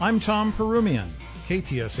I'm Tom Perumian,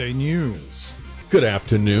 KTSA News. Good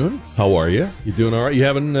afternoon. How are you? You doing all right? You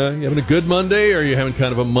having a good Monday, or are you having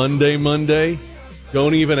kind of a Monday?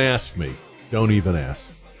 Don't even ask me. Don't even ask.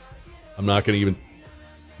 I'm not going to even.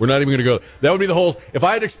 We're not even going to go. That would be the whole. If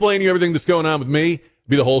I had to explain to you everything that's going on with me, it'd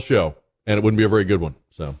be the whole show, and it wouldn't be a very good one.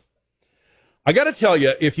 So, I got to tell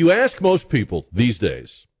you, if you ask most people these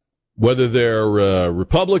days, whether they're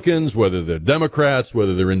Republicans, whether they're Democrats,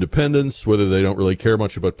 whether they're independents, whether they don't really care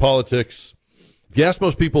much about politics, if you ask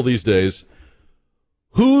most people these days,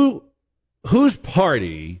 whose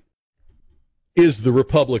party is the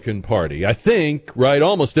Republican Party? I think, right,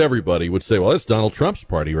 almost everybody would say, well, it's Donald Trump's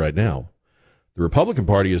party right now. The Republican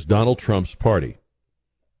Party is Donald Trump's party.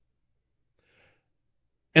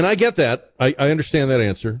 And I get that. I understand that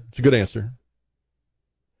answer. It's a good answer.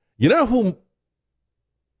 You know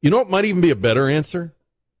what might even be a better answer?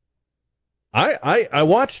 I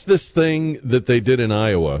watched this thing that they did in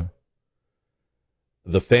Iowa,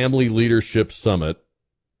 the Family Leadership Summit,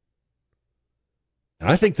 and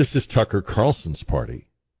I think this is Tucker Carlson's party.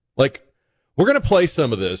 Like, we're going to play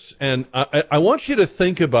some of this, and I want you to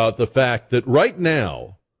think about the fact that right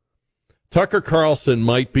now, Tucker Carlson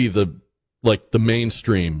might be the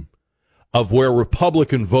mainstream of where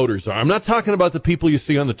Republican voters are. I'm not talking about the people you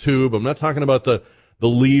see on the tube. I'm not talking about the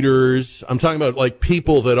leaders. I'm talking about like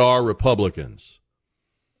people that are Republicans.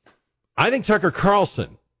 I think Tucker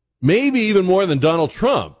Carlson, maybe even more than Donald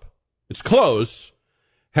Trump, it's close,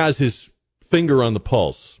 has his finger on the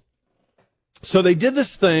pulse. So they did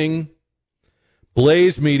this thing.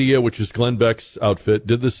 Blaze Media, which is Glenn Beck's outfit,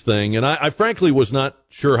 did this thing, and I frankly was not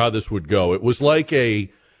sure how this would go. It was like a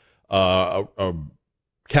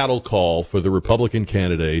cattle call for the Republican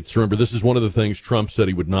candidates. Remember, this is one of the things Trump said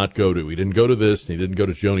he would not go to. He didn't go to this, and he didn't go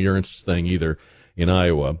to Joni Ernst's thing either in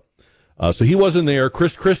Iowa. So he wasn't there.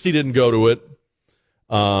 Chris Christie didn't go to it,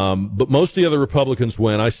 but most of the other Republicans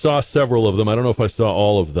went. I saw several of them. I don't know if I saw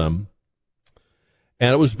all of them.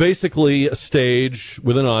 And it was basically a stage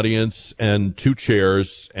with an audience and two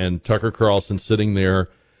chairs, and Tucker Carlson sitting there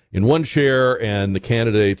in one chair, and the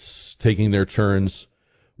candidates taking their turns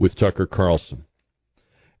with Tucker Carlson.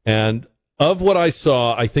 And of what I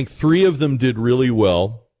saw, I think three of them did really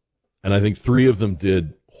well, and I think three of them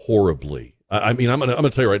did horribly. I mean, I'm gonna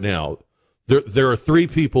tell you right now, there are three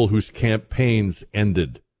people whose campaigns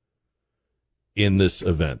ended in this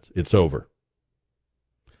event. It's over.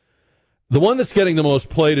 The one that's getting the most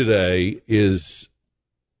play today is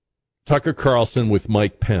Tucker Carlson with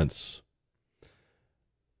Mike Pence.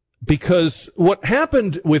 Because what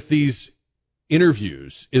happened with these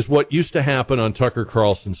interviews is what used to happen on Tucker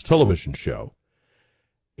Carlson's television show.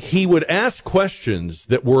 He would ask questions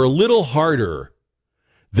that were a little harder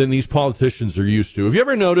than these politicians are used to. Have you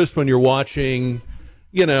ever noticed when you're watching,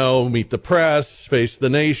 Meet the Press, Face the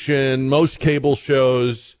Nation, most cable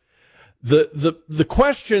shows, the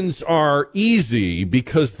questions are easy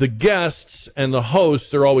because the guests and the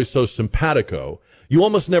hosts are always so simpatico. You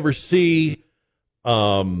almost never see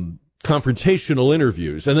confrontational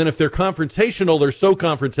interviews. And then if they're confrontational, they're so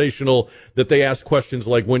confrontational that they ask questions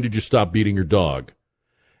like, when did you stop beating your dog?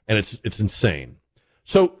 And it's insane.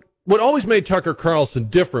 So what always made Tucker Carlson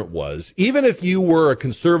different was, even if you were a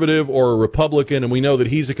conservative or a Republican, and we know that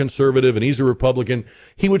he's a conservative and he's a Republican,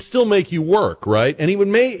 he would still make you work, right? And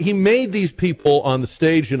he made these people on the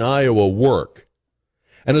stage in Iowa work.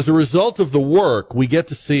 And as a result of the work, we get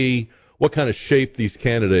to see what kind of shape these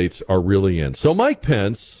candidates are really in. So Mike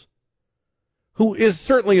Pence, who is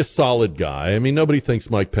certainly a solid guy, I mean, nobody thinks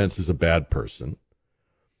Mike Pence is a bad person.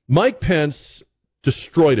 Mike Pence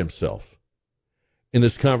destroyed himself in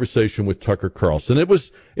this conversation with Tucker Carlson. It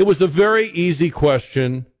was a very easy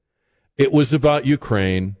question. It was about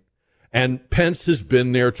Ukraine, and Pence has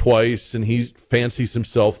been there twice, and he fancies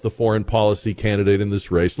himself the foreign policy candidate in this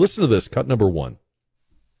race. Listen to this, cut number one.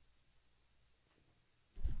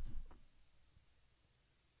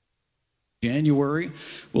 January,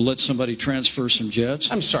 we'll let somebody transfer some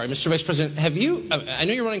jets. I'm sorry, Mr. Vice President, I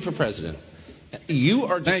know you're running for president. You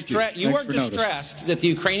are distressed that the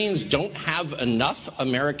Ukrainians don't have enough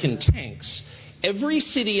American tanks. Every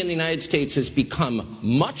city in the United States has become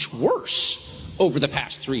much worse over the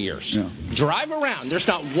past 3 years. Yeah. Drive around. There's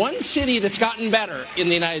not one city that's gotten better in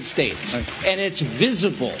the United States. And it's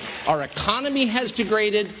visible. Our economy has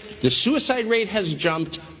degraded. The suicide rate has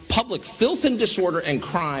jumped. Public filth and disorder and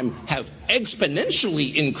crime have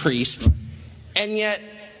exponentially increased. And yet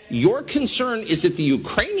your concern is that the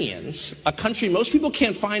Ukrainians, a country most people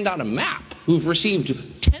can't find on a map, who've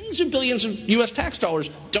received tens of billions of U.S. tax dollars,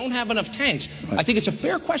 don't have enough tanks. I think it's a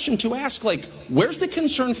fair question to ask, where's the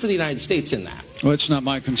concern for the United States in that? Well, it's not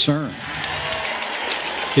my concern.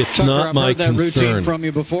 It's Tucker, not I've my heard that routine concern. from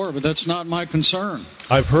you before, but that's not my concern.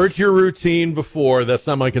 I've heard your routine before. That's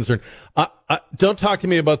not my concern. Don't talk to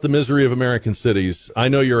me about the misery of American cities. I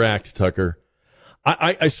know your act, Tucker.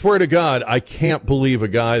 I swear to God, I can't believe a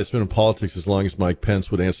guy that's been in politics as long as Mike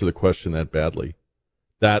Pence would answer the question that badly.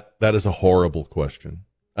 That is a horrible question.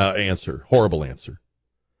 Answer. Horrible answer.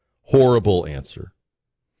 Horrible answer.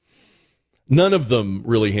 None of them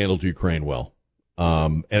really handled Ukraine well.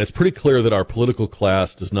 And it's pretty clear that our political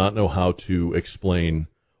class does not know how to explain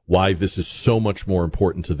why this is so much more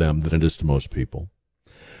important to them than it is to most people.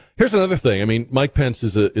 Here's another thing. I mean, Mike Pence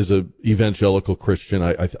is a evangelical Christian.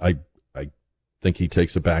 I think he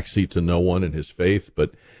takes a backseat to no one in his faith,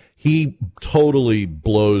 but he totally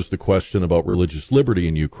blows the question about religious liberty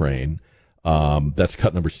in Ukraine. That's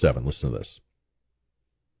cut number 7. Listen to this.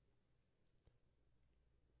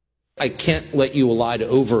 I can't let you elide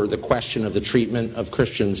over the question of the treatment of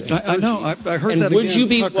Christians. And I know. I heard and that would again. you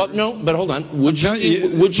be? Tucker. Well, no, but hold on. Would you?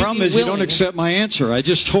 Would you? Problem is, you don't accept my answer. I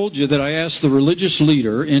just told you that I asked the religious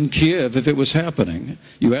leader in Kiev if it was happening.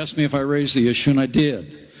 You asked me if I raised the issue, and I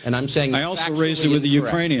did. And I'm saying I also raised it with the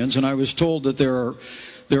Ukrainians, and I was told that there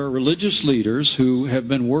are religious leaders who have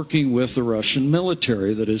been working with the Russian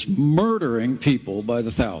military that is murdering people by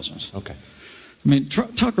the thousands. Okay. I mean,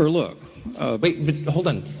 Tucker, look. Wait, but hold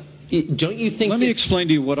on. Don't you think? Let me explain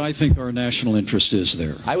to you what I think our national interest is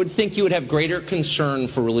there. I would think you would have greater concern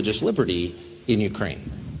for religious liberty in Ukraine.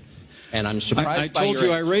 And I'm surprised I by told your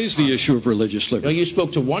you I raised the issue of religious liberty. No, you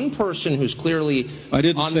spoke to one person who's clearly on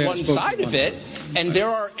one side of it, and there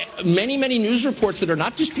are many, many news reports that are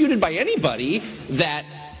not disputed by anybody that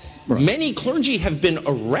many clergy have been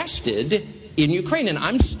arrested in Ukraine. And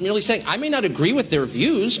I'm merely saying I may not agree with their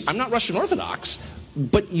views. I'm not Russian Orthodox,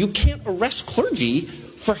 but you can't arrest clergy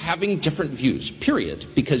for having different views, period.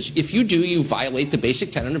 Because if you do, you violate the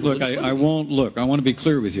basic tenet of religious liberty. I won't. Look, I want to be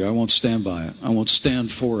clear with you. I won't stand by it. I won't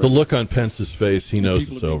stand for it. The look on Pence's face, he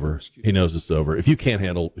knows it's over. He knows it's over. If you can't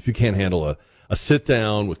handle a sit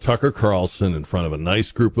down with Tucker Carlson in front of a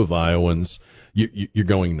nice group of Iowans, you're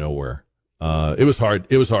going nowhere. It was hard.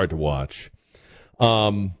 It was hard to watch.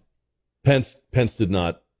 Pence did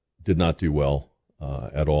not do well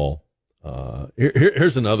at all.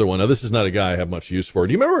 Here's another one. Now, this is not a guy I have much use for.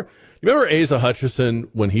 Do you remember Asa Hutchinson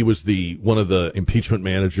when he was one of the impeachment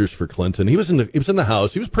managers for Clinton? He was in the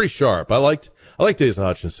House. He was pretty sharp. I liked Asa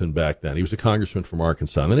Hutchinson back then. He was a congressman from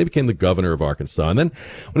Arkansas, and then he became the governor of Arkansas. And then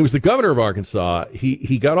when he was the governor of Arkansas,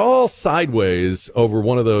 he got all sideways over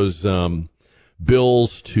one of those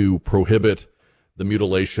bills to prohibit the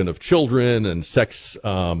mutilation of children and sex.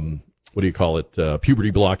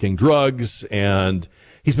 Puberty blocking drugs. And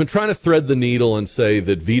he's been trying to thread the needle and say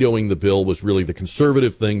that vetoing the bill was really the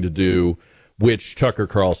conservative thing to do, which Tucker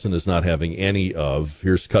Carlson is not having any of.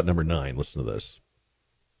 Here's cut number 9. Listen to this.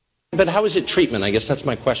 But how is it treatment? I guess that's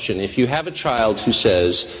my question. If you have a child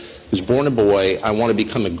who's born a boy, I want to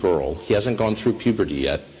become a girl. He hasn't gone through puberty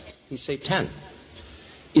yet. He's, say, 10.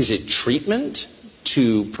 Is it treatment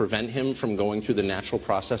to prevent him from going through the natural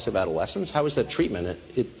process of adolescence? How is that treatment?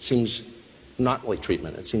 It seems not like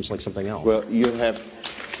treatment. It seems like something else. Well, you have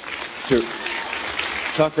to,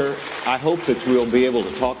 Tucker, I hope that we'll be able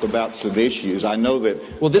to talk about some issues. I know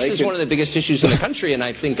that... Well, this is one of the biggest issues in the country, and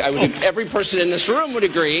I think every person in this room would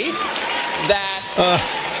agree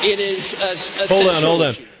that it is a central Hold on.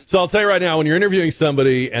 issue. So I'll tell you right now, when you're interviewing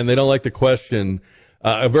somebody and they don't like the question,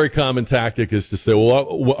 a very common tactic is to say,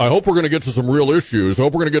 well, I hope we're going to get to some real issues. I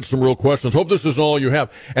hope we're going to get to some real questions. Hope this isn't all you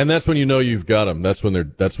have. And that's when you know you've got them. That's when they're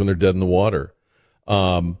dead in the water.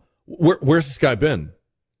 Where's this guy been?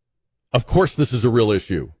 Of course this is a real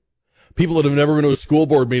issue. People that have never been to a school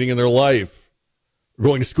board meeting in their life are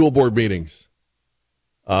going to school board meetings.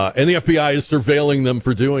 And the FBI is surveilling them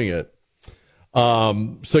for doing it.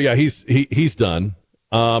 So yeah, he's done.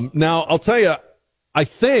 Now I'll tell you, I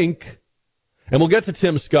think, and we'll get to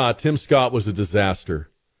Tim Scott. Tim Scott was a disaster.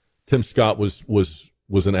 Tim Scott was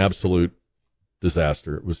an absolute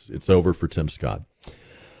disaster. It's over for Tim Scott.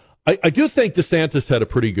 I do think DeSantis had a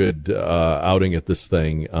pretty good outing at this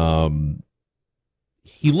thing.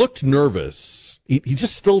 He looked nervous. He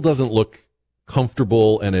just still doesn't look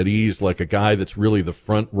comfortable and at ease like a guy that's really the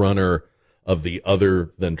front runner of the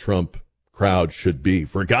other than Trump crowd should be.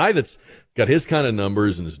 For a guy that's got his kind of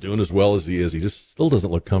numbers and is doing as well as he is, he just still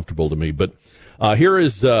doesn't look comfortable to me. But here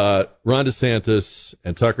is Ron DeSantis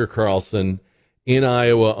and Tucker Carlson in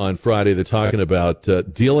Iowa on Friday. They're talking about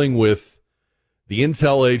dealing with the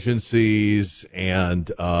intel agencies and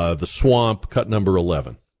the swamp, cut number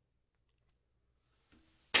 11.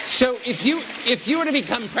 So if you were to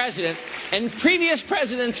become president, and previous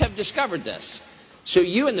presidents have discovered this, So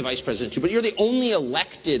you and the vice president, but you're the only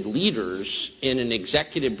elected leaders in an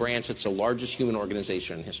executive branch that's the largest human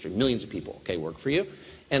organization in history. Millions of people, work for you.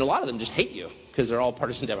 And a lot of them just hate you because they're all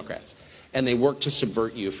partisan Democrats. And they work to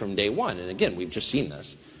subvert you from day one. And again, we've just seen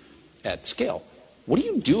this at scale. What do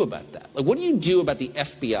you do about that? Like, what do you do about the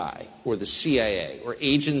FBI or the CIA or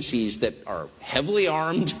agencies that are heavily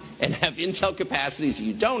armed and have intel capacities that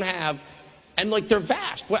you don't have? And, like, they're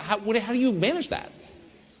vast. How do you manage that?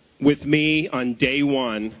 With me, on day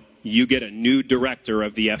one, you get a new director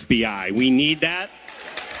of the FBI. We need that.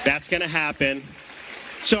 That's going to happen.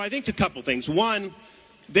 So I think a couple things. One,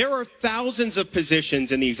 there are thousands of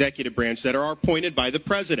positions in the executive branch that are appointed by the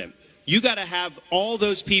president. You got to have all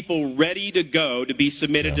those people ready to go to be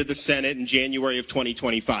submitted to the Senate in January of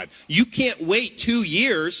 2025. You can't wait 2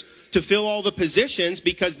 years to fill all the positions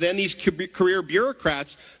because then these career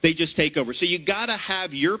bureaucrats, they just take over. So you got to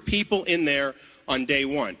have your people in there on day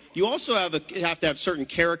one. You also have to have certain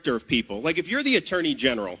character of people. Like if you're the Attorney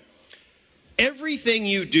General, everything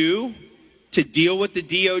you do to deal with the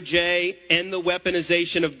DOJ, end the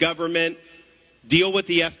weaponization of government, deal with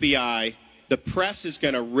the FBI, the press is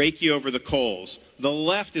going to rake you over the coals. The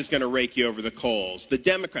left is going to rake you over the coals. The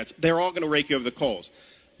Democrats, they're all going to rake you over the coals.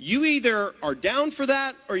 You either are down for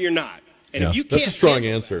that or you're not. And if you can't, that's a strong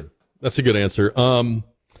answer. That's a good answer.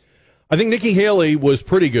 I think Nikki Haley was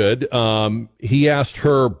pretty good. He asked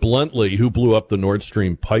her bluntly who blew up the Nord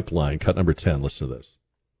Stream pipeline. Cut number 10. Listen to this.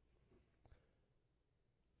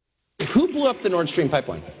 Who blew up the Nord Stream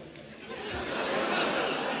pipeline?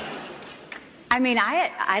 I mean,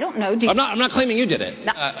 I don't know. I'm not claiming you did it.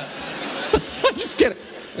 No. I'm just kidding.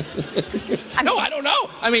 No, I don't know.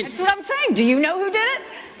 I mean, that's what I'm saying. Do you know who did it?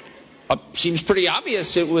 Seems pretty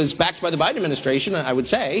obvious. It was backed by the Biden administration, I would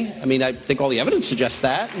say. I mean, I think all the evidence suggests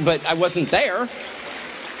that, but I wasn't there.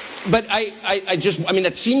 But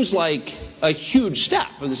that seems like a huge step.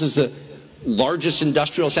 This is the largest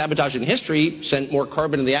industrial sabotage in history, sent more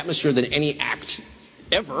carbon in the atmosphere than any act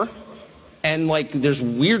ever. And, there's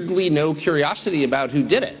weirdly no curiosity about who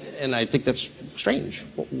did it. And I think that's strange.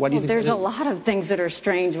 Why do you think there's a lot of things that are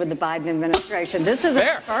strange with the Biden administration. This is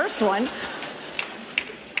the first one.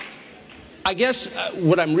 I guess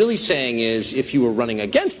what I'm really saying is if you were running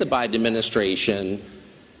against the Biden administration,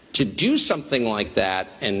 to do something like that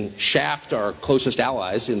and shaft our closest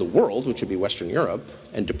allies in the world, which would be Western Europe,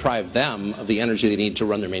 and deprive them of the energy they need to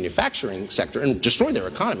run their manufacturing sector and destroy their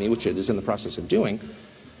economy, which it is in the process of doing,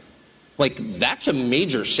 that's a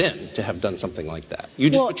major sin to have done something like that. You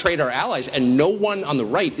just betrayed our allies, and no one on the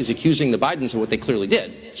right is accusing the Bidens of what they clearly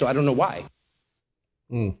did. So I don't know why.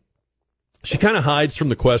 She kind of hides from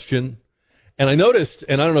the question. And I noticed,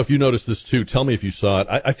 and I don't know if you noticed this too, tell me if you saw it,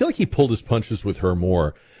 I feel like he pulled his punches with her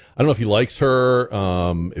more. I don't know if he likes her,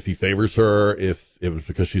 if he favors her, if it was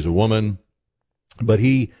because she's a woman. But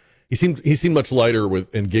he seemed much lighter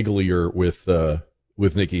and gigglier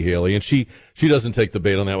with Nikki Haley, and she doesn't take the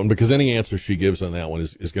bait on that one because any answer she gives on that one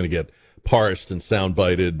is going to get parsed and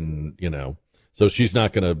sound-bited, and so she's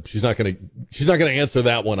not going to answer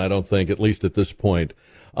that one. I don't think, at least at this point.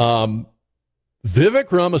 Vivek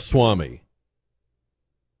Ramaswamy,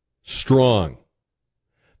 strong.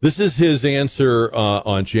 This is his answer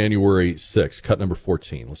on January 6th, cut number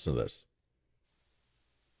 14. Listen to this.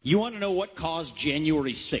 You want to know what caused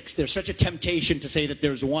January 6th? There's such a temptation to say that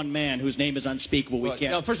there's one man whose name is unspeakable. We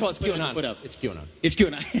can't. No, first of all, it's QAnon. It's QAnon. It's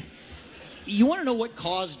QAnon. You want to know what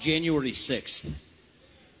caused January 6th?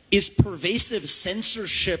 Is pervasive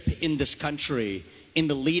censorship in this country in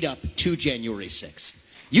the lead up to January 6th.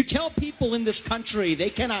 You tell people in this country they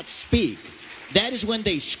cannot speak. That is when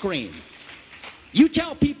they scream. You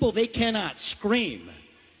tell people they cannot scream.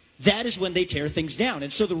 That is when they tear things down.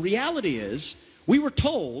 And so the reality is, we were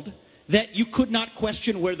told that you could not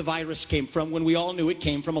question where the virus came from when we all knew it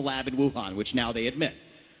came from a lab in Wuhan, which now they admit.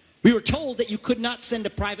 We were told that you could not send a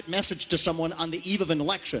private message to someone on the eve of an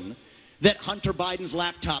election that Hunter Biden's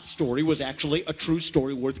laptop story was actually a true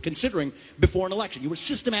story worth considering before an election. You were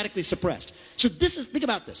systematically suppressed. So think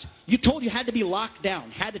about this. You told you had to be locked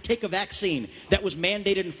down, had to take a vaccine that was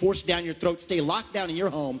mandated and forced down your throat, stay locked down in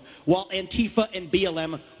your home while Antifa and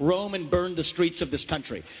BLM roam and burn the streets of this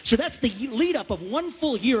country. So that's the lead up of 1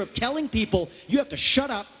 full year of telling people you have to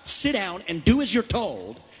shut up, sit down, and do as you're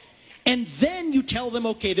told. And then you tell them,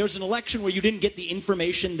 okay, there's an election where you didn't get the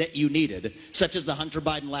information that you needed, such as the Hunter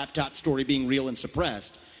Biden laptop story being real and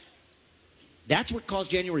suppressed. That's what caused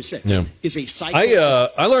January 6th, is a cycle.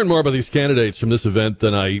 I learned more about these candidates from this event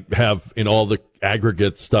than I have in all the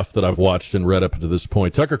aggregate stuff that I've watched and read up to this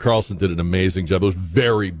point. Tucker Carlson did an amazing job.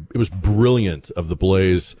 It was brilliant of the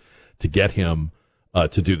Blaze to get him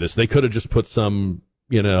to do this. They could have just put some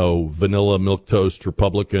vanilla milquetoast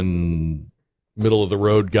Republican middle of the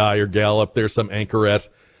road guy or gal up there, some anchorette,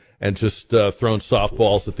 and just thrown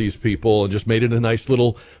softballs at these people and just made it a nice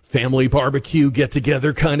little family barbecue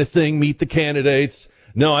get-together kind of thing, meet the candidates.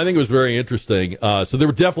 No, I think it was very interesting. So there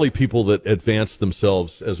were definitely people that advanced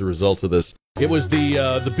themselves as a result of this. It was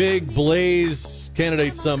the big Blaze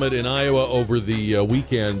Candidate Summit in Iowa over the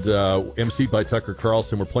weekend, emceed by Tucker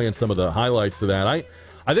Carlson. We're playing some of the highlights of that.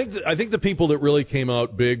 I think the people that really came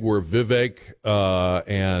out big were Vivek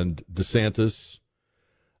and DeSantis.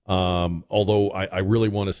 Although I really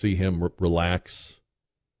want to see him relax.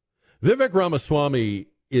 Vivek Ramaswamy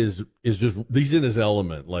is just, he's in his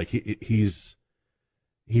element. Like he's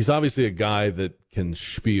obviously a guy that can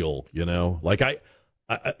spiel, like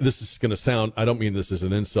this is going to sound, I don't mean this as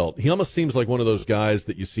an insult. He almost seems like one of those guys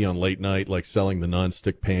that you see on late night, like selling the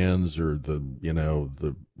nonstick pans or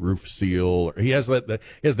the roof seal. He has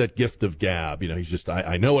that gift of gab. He's just,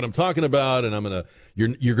 I know what I'm talking about, and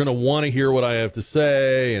you're going to want to hear what I have to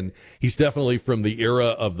say. And he's definitely from the era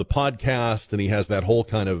of the podcast, and he has that whole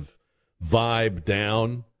kind of vibe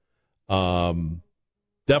down.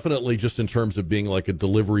 Definitely just in terms of being like a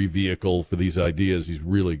delivery vehicle for these ideas, he's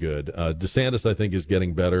really good. DeSantis, I think, is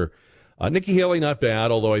getting better. Nikki Haley, not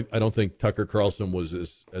bad, although I don't think Tucker Carlson was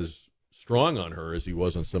as strong on her as he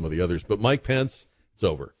was on some of the others. But Mike Pence, it's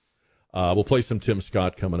over. We'll play some Tim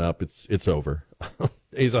Scott coming up. It's over.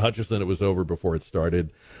 Asa Hutchinson, it was over before it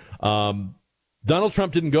started. Donald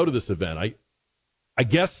Trump didn't go to this event. I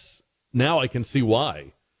guess now I can see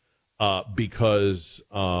why. Because...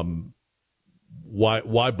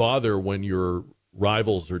 Why bother when your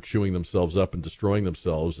rivals are chewing themselves up and destroying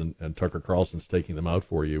themselves, and Tucker Carlson's taking them out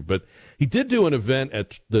for you? But he did do an event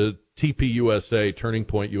at the TPUSA, Turning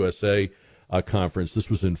Point USA conference. This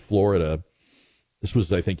was in Florida. This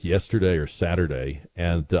was, I think, yesterday or Saturday.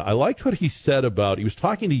 And I liked what he said he was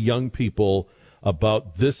talking to young people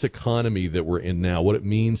about this economy that we're in now, what it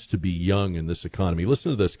means to be young in this economy.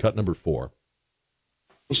 Listen to this, cut number 4.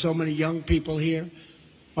 So many young people here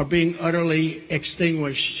are being utterly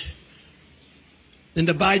extinguished. In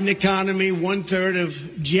the Biden economy, 1/3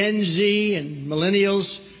 of Gen Z and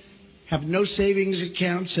millennials have no savings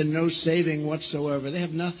accounts and no saving whatsoever. They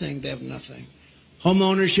have nothing. Home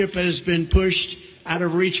ownership has been pushed out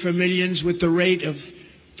of reach for millions, with the rate of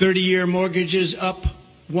 30-year mortgages up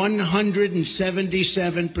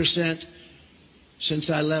 177% since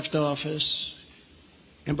I left office.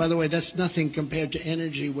 And by the way, that's nothing compared to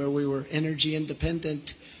energy, where we were energy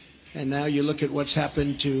independent. And now you look at what's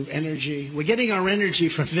happened to energy. We're getting our energy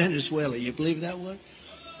from Venezuela. You believe that one?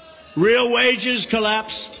 Real wages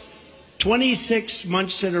collapsed 26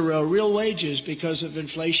 months in a row. Real wages, because of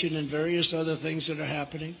inflation and various other things that are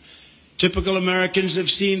happening. Typical Americans have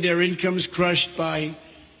seen their incomes crushed by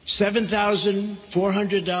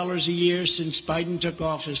 $7,400 a year since Biden took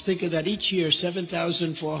office. Think of that, each year,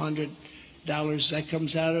 $7,400. That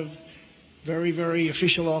comes out of very, very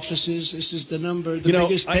official offices. This is the number, the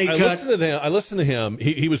biggest pay cut. I listened to him.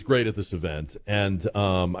 He was great at this event. And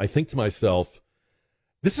I think to myself,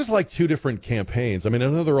 this is like two different campaigns. I mean, I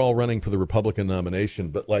know they're all running for the Republican nomination,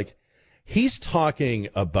 but like he's talking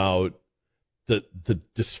about the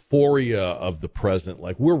dysphoria of the present.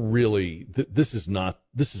 Like we're really, this is no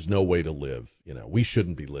way to live. We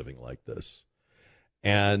shouldn't be living like this.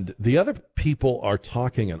 And the other people are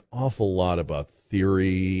talking an awful lot about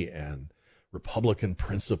theory and Republican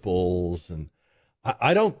principles. And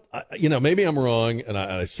I don't, maybe I'm wrong, and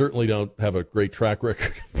I certainly don't have a great track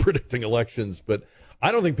record of predicting elections, but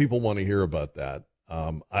I don't think people want to hear about that.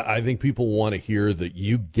 I think people want to hear that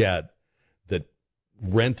you get that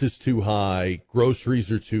rent is too high,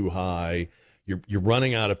 groceries are too high, you're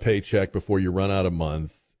running out of paycheck before you run out of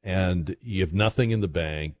month, and you have nothing in the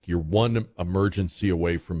bank. You're one emergency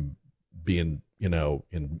away from being,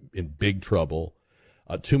 in big trouble.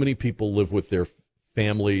 Too many people live with their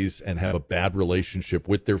families and have a bad relationship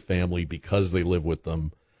with their family because they live with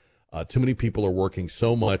them. Too many people are working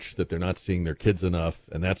so much that they're not seeing their kids enough,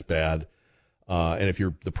 and that's bad. And if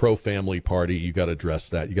you're the pro-family party, you got to address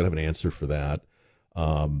that. You got to have an answer for that.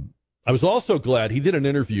 I was also glad he did an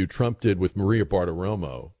interview, Trump did, with Maria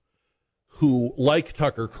Bartiromo, who, like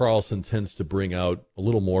Tucker Carlson, tends to bring out a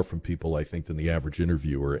little more from people, I think, than the average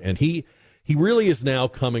interviewer. And he really is now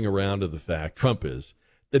coming around to the fact, Trump is,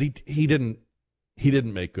 that he didn't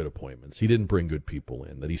make good appointments. He didn't bring good people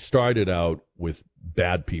in, that he started out with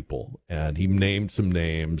bad people. And he named some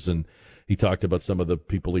names, and he talked about some of the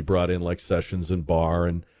people he brought in, like Sessions and Barr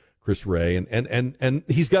and Chris Wray. And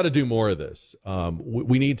he's got to do more of this.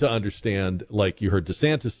 We need to understand, like you heard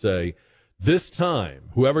DeSantis say, this time,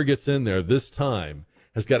 whoever gets in there this time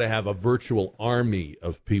has got to have a virtual army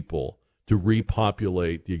of people to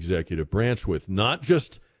repopulate the executive branch with, not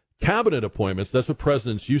just cabinet appointments. That's what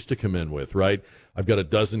presidents used to come in with, right? I've got a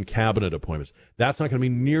dozen cabinet appointments. That's not going to be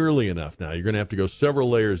nearly enough now. You're going to have to go several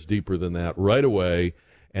layers deeper than that right away,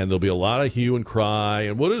 and there'll be a lot of hue and cry.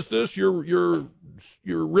 And what is this? You're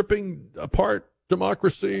ripping apart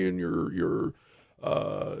democracy, and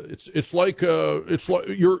it's like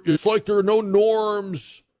there are no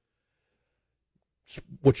norms. It's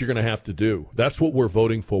what you're going to have to do. That's what we're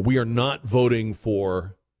voting for. We are not voting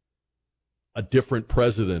for a different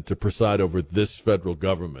president to preside over this federal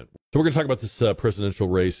government. So we're going to talk about this presidential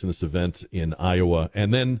race and this event in Iowa.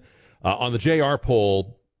 And then on the JR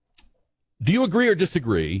poll, do you agree or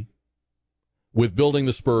disagree with building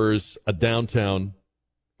the Spurs a downtown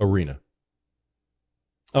arena?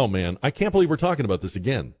 Oh, man, I can't believe we're talking about this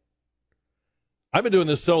again. I've been doing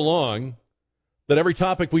this so long that every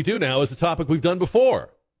topic we do now is a topic we've done before.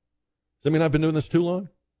 Does that mean I've been doing this too long?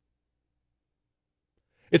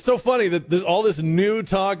 It's so funny that all this new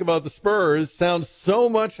talk about the Spurs sounds so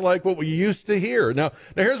much like what we used to hear. Now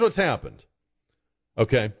here's what's happened.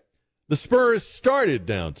 Okay. The Spurs started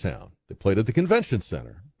downtown. They played at the convention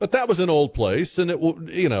center. But that was an old place, and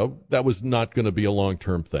that was not going to be a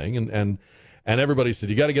long-term thing. And everybody said,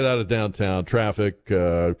 you got to get out of downtown, traffic,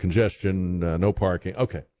 congestion, no parking.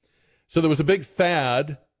 Okay. So there was a big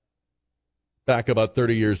fad back about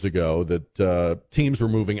 30 years ago that teams were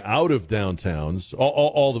moving out of downtowns,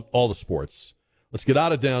 all the sports. Let's get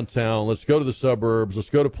out of downtown. Let's go to the suburbs. Let's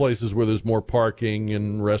go to places where there's more parking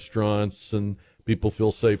and restaurants and people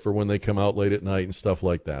feel safer when they come out late at night and stuff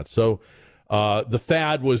like that. So the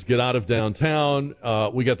fad was get out of downtown.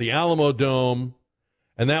 We got the Alamo Dome,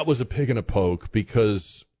 and that was a pig in a poke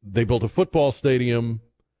because they built a football stadium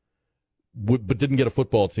but didn't get a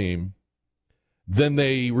football team. Then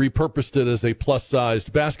they repurposed it as a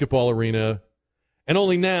plus-sized basketball arena, and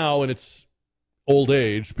only now, in its old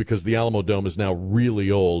age, because the Alamo Dome is now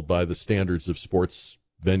really old by the standards of sports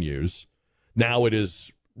venues, now it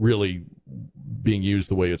is really being used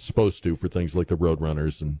the way it's supposed to for things like the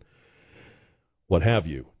Roadrunners and what have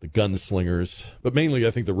you, the gunslingers. But mainly,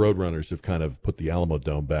 I think the Roadrunners have kind of put the Alamo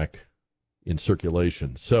Dome back in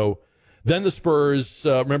circulation. So then the Spurs,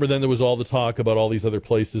 remember then there was all the talk about all these other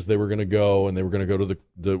places they were going to go, and they were going to go to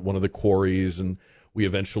the one of the quarries, and we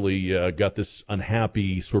eventually got this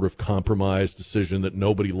unhappy sort of compromise decision that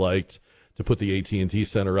nobody liked to put the AT&T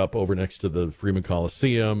Center up over next to the Freeman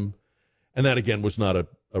Coliseum. And that, again, was not a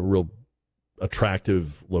real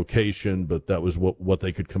attractive location, but that was what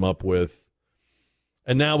they could come up with.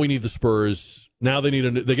 And now we need the Spurs. Now they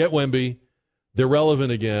get Wemby. They're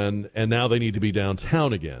relevant again, and now they need to be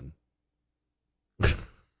downtown again.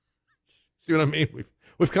 See what I mean?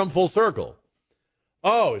 We've come full circle.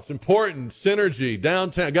 Oh, it's important. Synergy.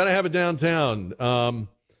 Downtown. Got to have it downtown.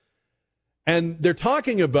 And they're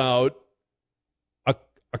talking about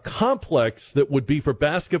a complex that would be for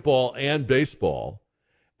basketball and baseball.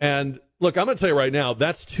 And look, I'm going to tell you right now,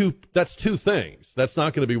 that's two things. That's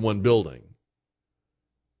not going to be one building.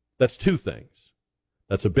 That's two things.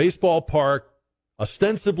 That's a baseball park,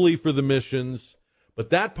 ostensibly for the missions.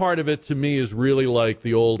 But that part of it, to me, is really like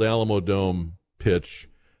the old Alamo Dome pitch.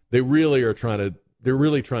 They're really trying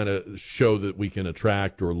to show that we can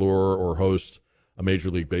attract or lure or host a Major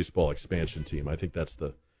League Baseball expansion team. I think that's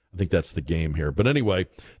the game here. But anyway,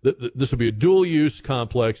 this would be a dual-use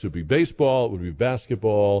complex. It would be baseball. It would be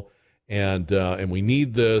basketball. And we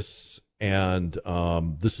need this. And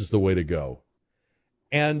this is the way to go.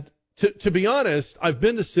 And to be honest, I've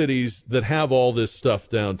been to cities that have all this stuff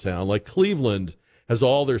downtown, like Cleveland has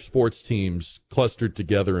all their sports teams clustered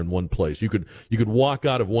together in one place. You could walk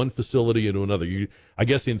out of one facility into another. I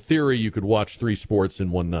guess in theory you could watch 3 sports in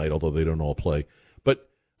one night, although they don't all play. But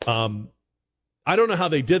I don't know how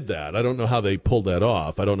they did that. I don't know how they pulled that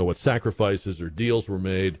off. I don't know what sacrifices or deals were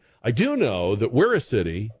made. I do know that we're a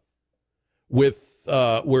city with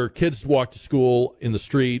where kids walk to school in the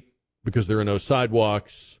street because there are no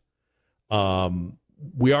sidewalks.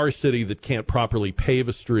 We are a city that can't properly pave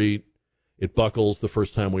a street. It buckles the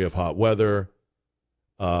first time we have hot weather.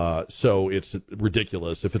 So it's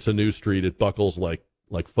ridiculous. If it's a new street, it buckles like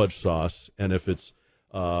fudge sauce. And if it's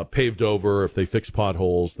paved over, if they fix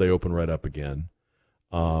potholes, they open right up again.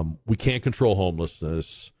 We can't control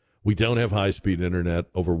homelessness. We don't have high-speed internet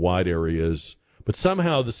over wide areas. But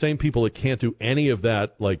somehow the same people that can't do any of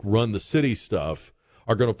that, like run the city stuff,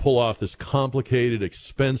 are going to pull off this complicated,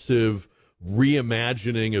 expensive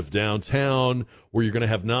reimagining of downtown where you're going to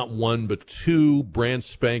have not one but 2 brand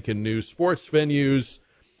spanking new sports venues.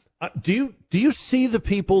 Do you see the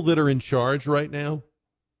people that are in charge right now?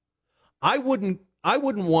 I wouldn't I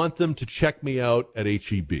wouldn't want them to check me out at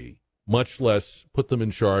HEB, much less put them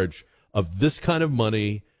in charge of this kind of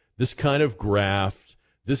money, this kind of graft,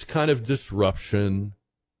 this kind of disruption.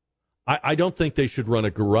 I don't think they should run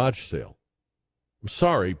a garage sale. I'm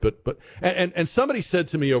sorry, but somebody said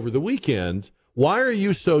to me over the weekend, why are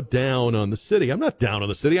you so down on the city? I'm not down on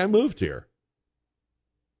the city. I moved here.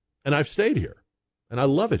 And I've stayed here. And I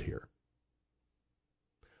love it here.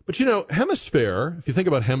 But, Hemisphere, if you think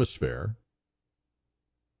about Hemisphere,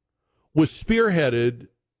 was spearheaded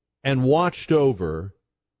and watched over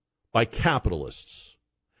by capitalists.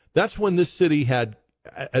 That's when this city had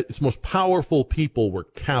its most powerful people were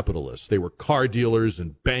capitalists. They were car dealers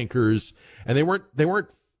and bankers, and they weren't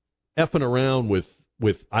effing around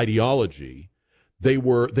with ideology. They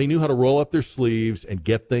knew how to roll up their sleeves and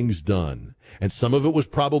get things done. And some of it was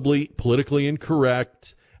probably politically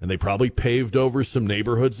incorrect, and they probably paved over some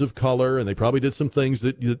neighborhoods of color, and they probably did some things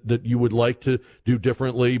that you would like to do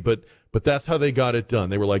differently, but that's how they got it done.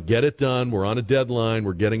 They were like, get it done. We're on a deadline.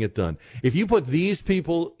 We're getting it done. If you put these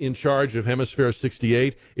people in charge of Hemisphere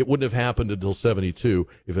 68, it wouldn't have happened until 72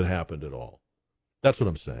 if it happened at all. That's what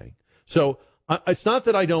I'm saying. So it's not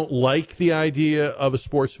that I don't like the idea of a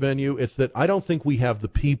sports venue. It's that I don't think we have the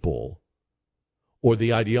people or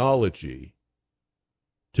the ideology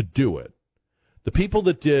to do it. The people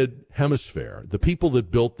that did Hemisphere, the people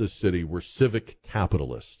that built this city were civic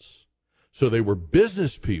capitalists. So they were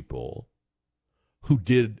business people who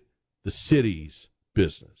did the city's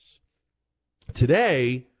business.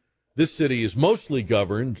 Today, this city is mostly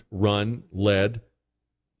governed, run, led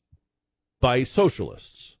by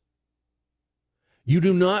socialists. You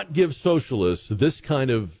do not give socialists this kind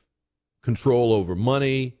of control over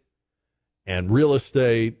money and real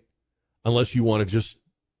estate unless you want to just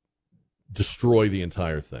destroy the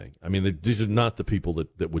entire thing. I mean, these are not the people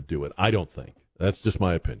that would do it, I don't think. That's just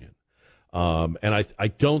my opinion. And I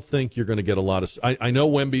don't think you're going to get a lot of. I know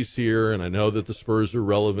Wemby's here, and I know that the Spurs are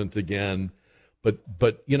relevant again, but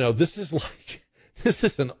this is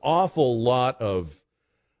an awful lot of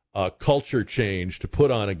culture change to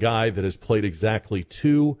put on a guy that has played exactly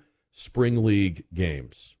 2 spring league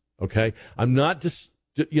games. Okay, I'm not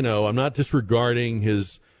disregarding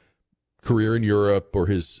his career in Europe or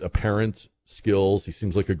his apparent skills. He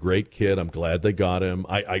seems like a great kid. I'm glad they got him.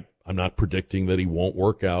 I'm not predicting that he won't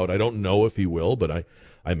work out. I don't know if he will, but I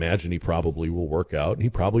imagine he probably will work out, and he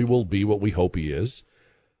probably will be what we hope he is.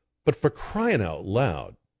 But for crying out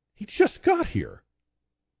loud, he just got here.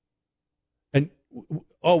 And,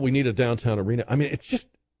 we need a downtown arena. I mean, it's just,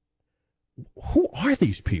 who are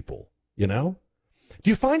these people, Do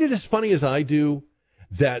you find it as funny as I do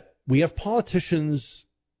that we have politicians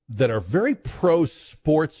that are very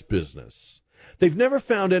pro-sports business? They've never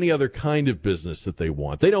found any other kind of business that they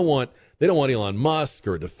want. They don't want Elon Musk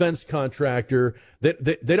or a defense contractor.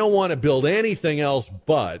 They don't want to build anything else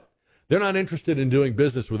but. They're not interested in doing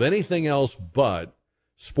business with anything else but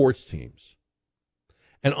sports teams.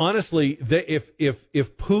 And honestly,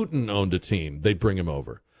 if Putin owned a team, they'd bring him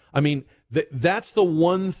over. I mean, that's the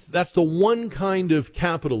one kind of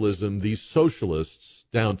capitalism these socialists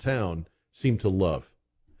downtown seem to love.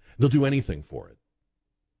 They'll do anything for it.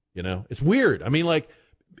 It's weird. I mean, like,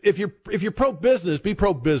 if you're pro business, be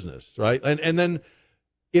pro business, right? And then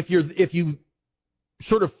if you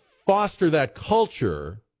sort of foster that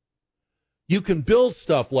culture, you can build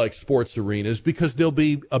stuff like sports arenas because there'll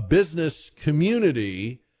be a business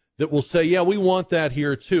community that will say, yeah, we want that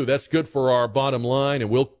here too. That's good for our bottom line, and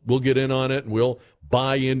we'll get in on it and we'll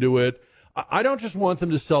buy into it. I don't just want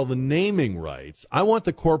them to sell the naming rights. I want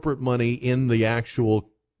the corporate money in the actual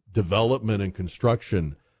development and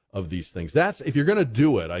construction of these things. If you're going to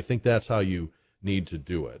do it, I think that's how you need to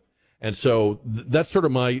do it. And so that's sort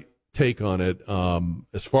of my take on it.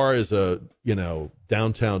 As far as a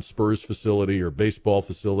downtown Spurs facility or baseball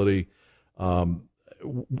facility,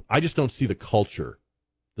 I just don't see the culture,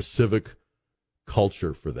 the civic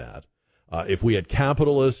culture for that. If we had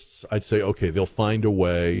capitalists, I'd say, okay, they'll find a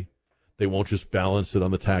way. They won't just balance it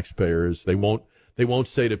on the taxpayers. They won't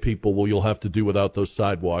say to people, well, you'll have to do without those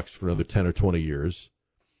sidewalks for another 10 or 20 years.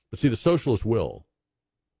 But see, the socialists will.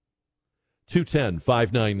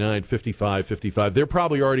 210-599-5555. They're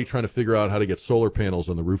probably already trying to figure out how to get solar panels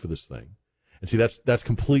on the roof of this thing. And see, that's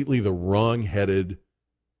completely the wrong-headed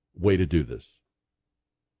way to do this.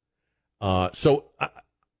 So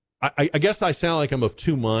I guess I sound like I'm of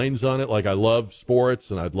two minds on it. Like, I love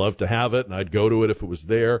sports, and I'd love to have it, and I'd go to it if it was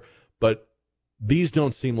there. But these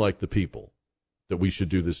don't seem like the people that we should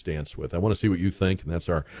do this dance with. I want to see what you think, and that's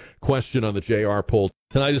our question on the JR poll.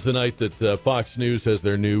 Tonight is the night that Fox News has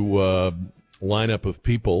their new lineup of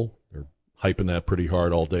people. They're hyping that pretty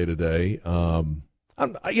hard all day today.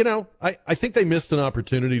 I think they missed an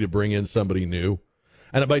opportunity to bring in somebody new.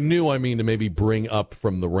 And by new, I mean to maybe bring up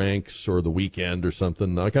from the ranks or the weekend or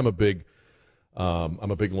something. Like I'm a big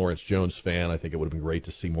Lawrence Jones fan. I think it would have been great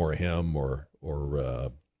to see more of him or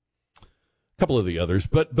a couple of the others.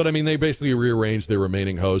 But I mean, they basically rearranged their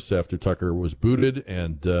remaining hosts after Tucker was booted,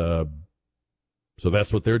 and so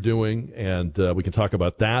that's what they're doing. And we can talk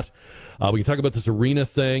about that. We can talk about this arena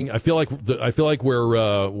thing. I feel like we're going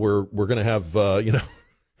to have we're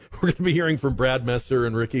going to be hearing from Brad Messer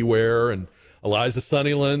and Ricky Ware and Eliza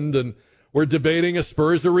Sunnyland, and we're debating a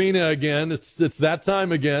Spurs arena again. It's that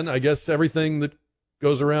time again. I guess everything that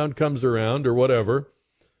goes around comes around, or whatever.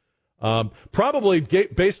 Probably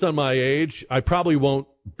based on my age, I probably won't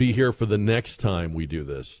be here for the next time we do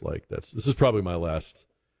this. This is probably my last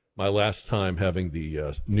time having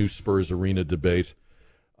the new Spurs arena debate.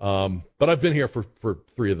 But I've been here for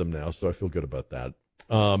 3 of them now, so I feel good about that.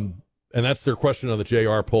 And that's their question on the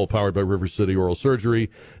JR poll powered by River City Oral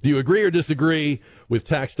Surgery. Do you agree or disagree with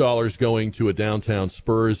tax dollars going to a downtown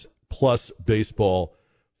Spurs plus baseball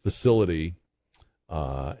facility?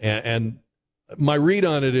 And my read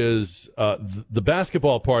on it is the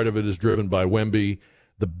basketball part of it is driven by Wemby.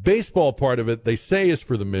 The baseball part of it, they say, is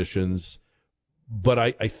for the missions. But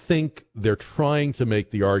I think they're trying to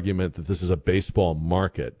make the argument that this is a baseball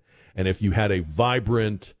market. And if you had a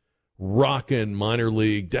vibrant, rockin' minor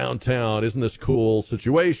league downtown, isn't this cool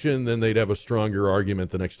situation, then they'd have a stronger argument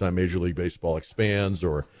the next time Major League Baseball expands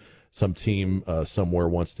or some team somewhere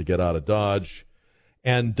wants to get out of Dodge.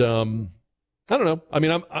 And I don't know. I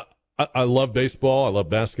mean, I love baseball. I love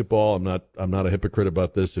basketball. I'm not a hypocrite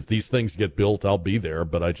about this. If these things get built, I'll be there.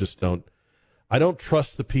 But I just don't. I don't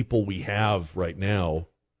trust the people we have right now.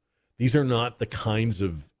 These are not the kinds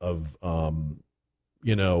of roll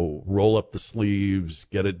up the sleeves,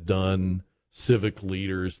 get it done, civic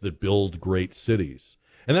leaders that build great cities.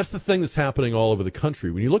 And that's the thing that's happening all over the country.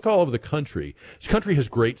 When you look all over the country, this country has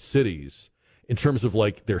great cities in terms of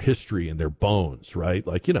like their history and their bones, right?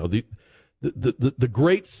 Like, the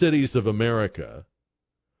great cities of America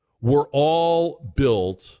were all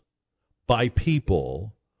built by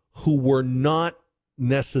people who were not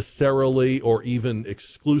necessarily or even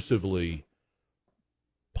exclusively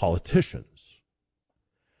politicians.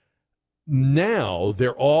 Now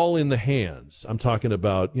they're all in the hands. I'm talking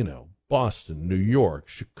about, Boston, New York,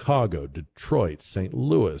 Chicago, Detroit, St.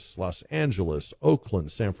 Louis, Los Angeles,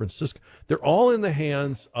 Oakland, San Francisco. They're all in the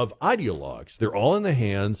hands of ideologues. They're all in the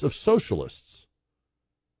hands of socialists.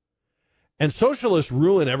 And socialists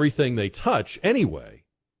ruin everything they touch anyway.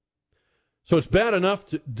 So it's bad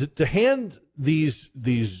enough to hand these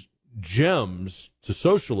gems to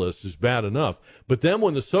socialists is bad enough. But then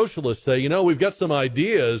when the socialists say, we've got some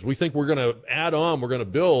ideas, we think we're going to add on, we're going to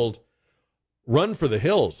build, run for the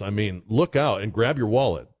hills. I mean, look out and grab your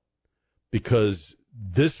wallet, because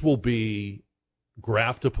this will be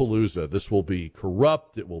graftapalooza. This will be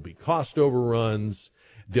corrupt. It will be cost overruns.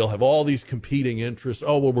 They'll have all these competing interests.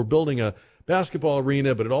 Oh, well, we're building a basketball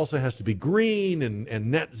arena, but it also has to be green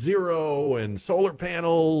and net zero and solar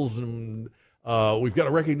panels, and we've got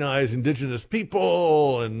to recognize indigenous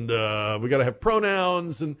people, and we got to have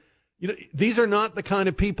pronouns. And these are not the kind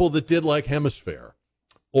of people that did like Hemisphere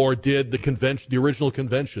or did the original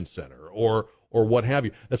convention center or what have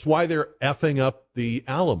you. That's why they're effing up the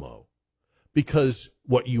Alamo, because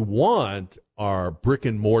what you want are brick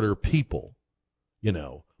and mortar people,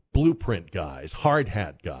 blueprint guys, hard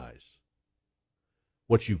hat guys.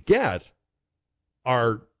 What you get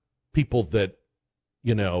are people that,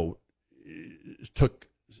 took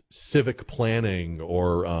civic planning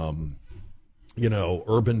or,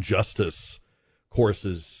 urban justice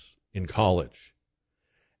courses in college.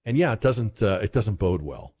 And yeah, it doesn't bode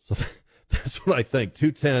well. So that's what I think.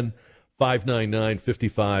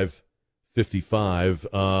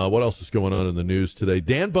 210-599-5555. What else is going on in the news today?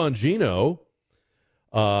 Dan Bongino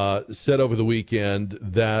said over the weekend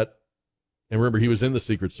that, and remember, he was in the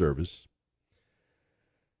Secret Service.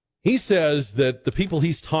 He says that the people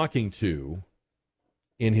he's talking to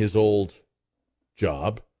in his old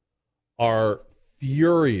job are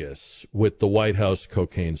furious with the White House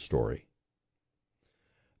cocaine story.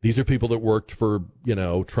 These are people that worked for,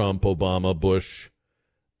 Trump, Obama, Bush.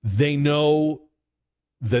 They know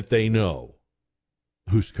that they know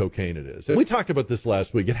whose cocaine it is. And we talked about this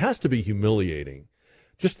last week. It has to be humiliating,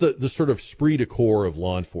 just the sort of esprit de corps of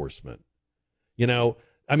law enforcement.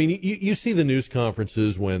 I mean, you see the news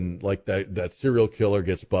conferences when like that serial killer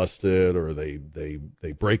gets busted, or they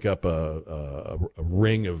break up a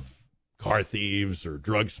ring of car thieves or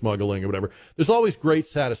drug smuggling or whatever. There's always great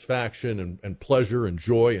satisfaction and pleasure and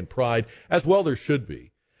joy and pride, as well there should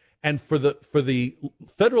be. And for the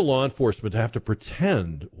federal law enforcement to have to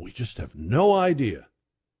pretend, we just have no idea.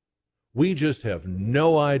 We just have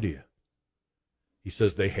no idea. He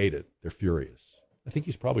says they hate it. They're furious. I think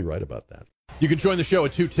he's probably right about that. You can join the show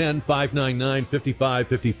at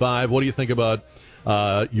 210-599-5555. What do you think about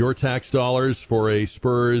your tax dollars for a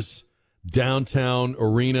Spurs downtown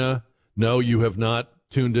arena? No, you have not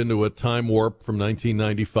tuned into a time warp from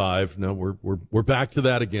 1995. No, we're back to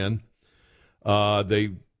that again.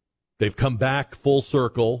 They've come back full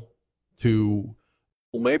circle to,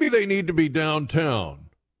 well, maybe they need to be downtown.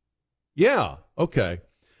 Yeah, okay.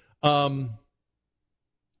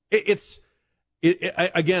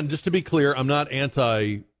 Again, just to be clear, I'm not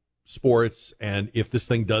anti-sports, and if this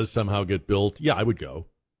thing does somehow get built, yeah, I would go.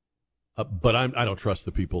 But I don't trust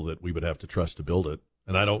the people that we would have to trust to build it,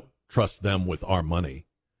 and I don't trust them with our money.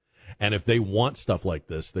 And if they want stuff like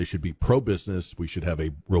this, they should be pro-business. We should have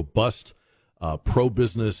a robust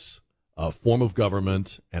pro-business form of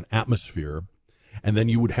government and atmosphere. And then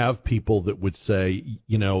you would have people that would say,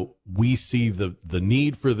 you know, we see the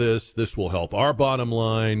need for this. This will help our bottom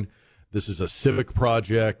line. This is a civic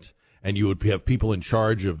project. And you would have people in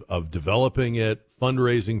charge of developing it,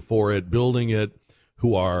 fundraising for it, building it,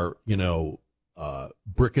 who are, you know,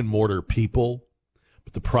 brick and mortar people.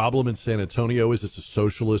 But the problem in San Antonio is it's a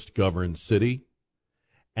socialist governed city.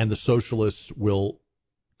 And the socialists will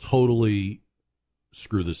totally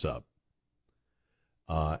screw this up.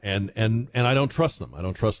 And I don't trust them. I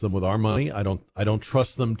don't trust them with our money. I don't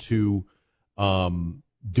trust them to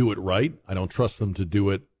do it right. I don't trust them to do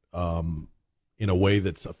it in a way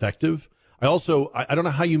that's effective. I don't know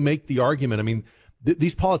how you make the argument. I mean,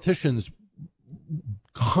 these politicians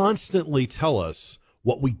constantly tell us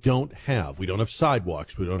what we don't have. We don't have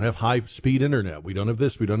sidewalks. We don't have high-speed internet. We don't have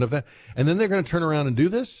this. We don't have that. And then they're going to turn around and do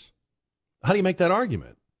this? How do you make that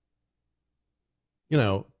argument? You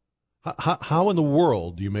know, how in the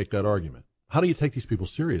world do you make that argument? How do you take these people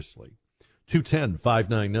seriously?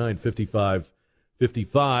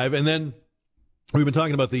 210-599-5555. And then we've been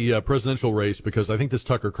talking about the presidential race because I think this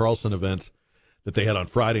Tucker Carlson event that they had on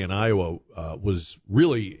Friday in Iowa was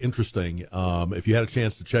really interesting. If you had a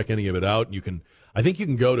chance to check any of it out, I think you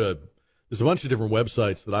can go to, there's a bunch of different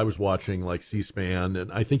websites that I was watching, like C-SPAN,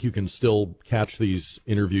 and I think you can still catch these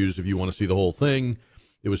interviews if you want to see the whole thing.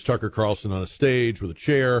 It was Tucker Carlson on a stage with a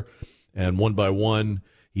chair, and one by one,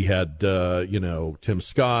 he had, Tim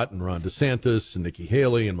Scott and Ron DeSantis and Nikki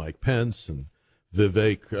Haley and Mike Pence and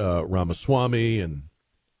Vivek Ramaswamy and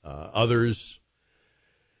others.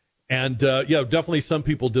 And, definitely some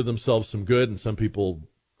people did themselves some good and some people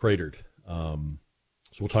cratered. So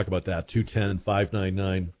we'll talk about that.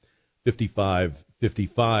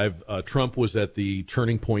 210-599-5555. Trump was at the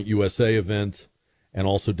Turning Point USA event and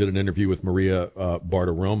also did an interview with Maria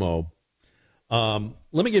Bartiromo.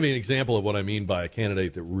 Let me give you an example of what I mean by a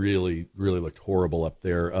candidate that really, really looked horrible up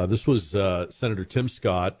there. This was Senator Tim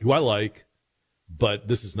Scott, who I like, but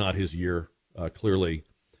this is not his year, clearly.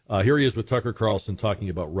 Here he is with Tucker Carlson talking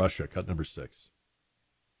about Russia, cut number 6.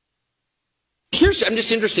 I'm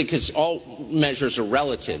just interested because all measures are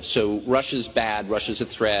relative. So Russia's bad, Russia's a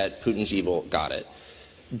threat, Putin's evil, got it.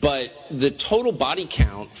 But the total body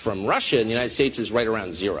count from Russia in the United States is right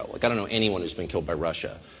around 0. Like, I don't know anyone who's been killed by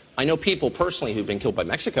Russia. I know people personally who've been killed by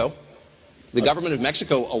Mexico. The government of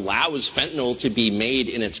Mexico allows fentanyl to be made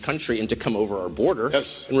in its country and to come over our border.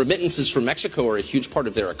 Yes. And remittances from Mexico are a huge part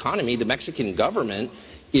of their economy. The Mexican government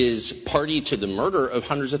is party to the murder of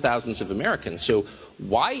hundreds of thousands of Americans. So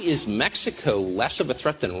why is Mexico less of a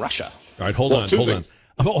threat than Russia? All right, hold on. First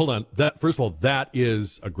of all, that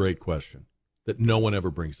is a great question that no one ever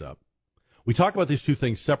brings up. We talk about these two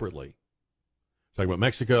things separately. We talk about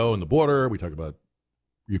Mexico and the border. We talk about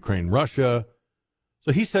Ukraine, Russia.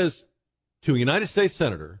 So he says to a United States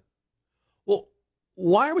senator, well,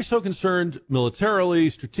 why are we so concerned militarily,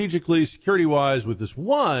 strategically, security-wise with this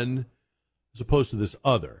one as opposed to this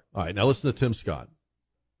other? All right, now listen to Tim Scott.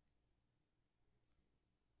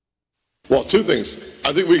 Well, two things.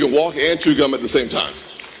 I think we can walk and chew gum at the same time.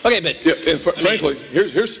 Okay, but frankly,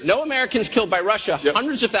 here's no Americans killed by Russia,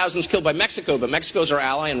 hundreds of thousands killed by Mexico, but Mexico's our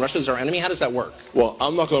ally and Russia's our enemy. How does that work? Well,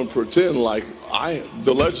 I'm not going to pretend like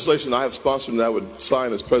the legislation I have sponsored and I would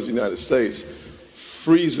sign as President of the United States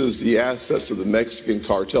freezes the assets of the Mexican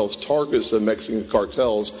cartels, targets the Mexican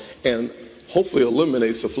cartels, and hopefully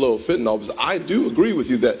eliminates the flow of fentanyl. Because I do agree with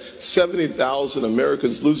you that 70,000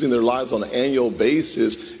 Americans losing their lives on an annual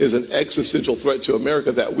basis is an existential threat to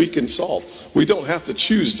America that we can solve. We don't have to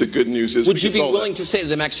choose the good news. Would you be willing to say to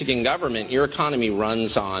the Mexican government, your economy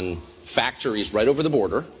runs on factories right over the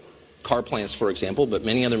border, car plants, for example, but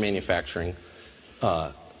many other manufacturing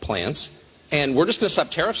plants, And we're just going to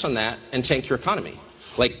slap tariffs on that and tank your economy,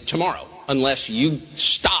 like tomorrow, unless you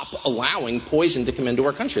stop allowing poison to come into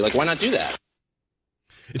our country. Like, why not do that?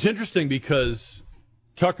 It's interesting because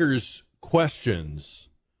Tucker's questions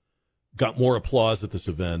got more applause at this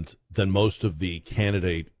event than most of the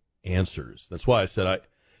candidate answers. That's why I said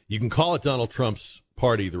you can call it Donald Trump's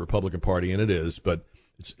party, the Republican Party, and it is, but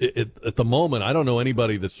at the moment, I don't know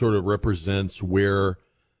anybody that sort of represents where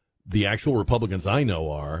the actual Republicans I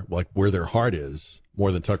know are, like where their heart is,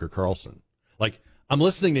 more than Tucker Carlson. Like, I'm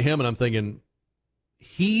listening to him and I'm thinking,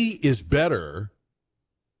 he is better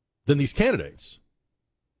than these candidates,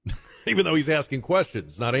 even though he's asking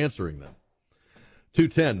questions, not answering them.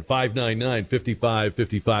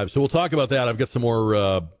 210-599-5555. So we'll talk about that. I've got some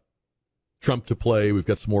more Trump to play. We've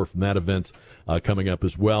got some more from that event coming up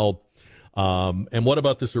as well. And what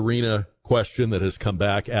about this arena question that has come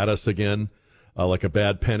back at us again? Like a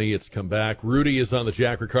bad penny, it's come back. Rudy is on the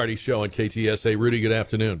Jack Riccardi Show on KTSA. Rudy, good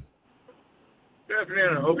afternoon. Good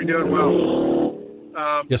afternoon. I hope you're doing well.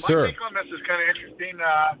 Yes, sir. My take on this is kind of interesting.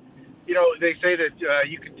 They say that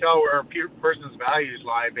you can tell where a person's values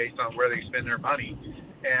lie based on where they spend their money.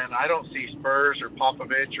 And I don't see Spurs or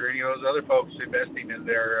Popovich or any of those other folks investing in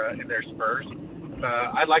their Spurs.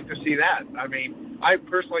 I'd like to see that. I mean, I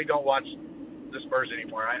personally don't watch the Spurs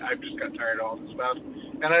anymore. I've just got tired of all this stuff.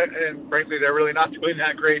 And frankly, they're really not doing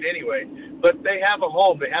that great anyway. But they have a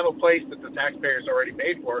home. They have a place that the taxpayers already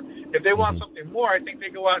paid for. If they want something more, I think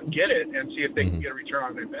they go out and get it and see if they can get a return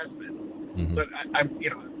on investment. But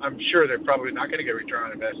I'm sure they're probably not going to get a return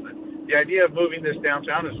on investment. The idea of moving this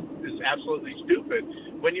downtown is absolutely stupid.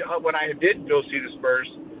 When I did go see the Spurs,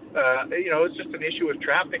 it's just an issue with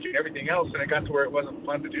traffic and everything else, and it got to where it wasn't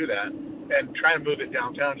fun to do that. And trying to move it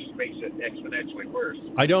downtown just makes it exponentially worse.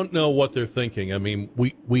 I don't know what they're thinking. I mean,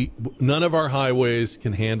 we none of our highways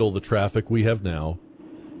can handle the traffic we have now.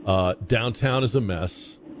 Downtown is a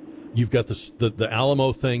mess. You've got the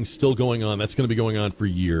Alamo thing still going on. That's going to be going on for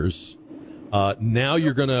years. Now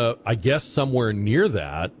you're going to, I guess, somewhere near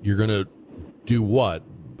that, you're going to do what?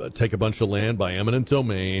 Take a bunch of land by eminent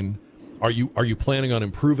domain. Are you planning on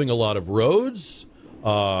improving a lot of roads?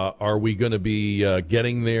 Are we going to be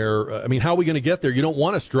getting there? I mean, how are we going to get there? You don't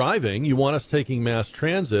want us driving. You want us taking mass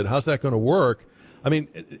transit. How's that going to work? I mean,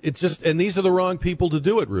 it's just, and these are the wrong people to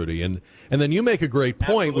do it, Rudy. And then you make a great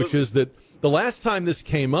point, which is that the last time this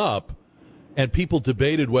came up and people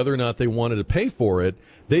debated whether or not they wanted to pay for it,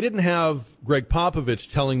 they didn't have Greg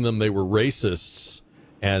Popovich telling them they were racists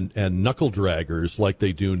and knuckle draggers like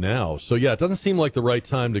they do now. So, yeah, it doesn't seem like the right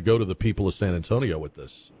time to go to the people of San Antonio with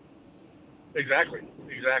this. Exactly.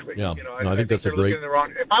 Yeah. I think that's a great. If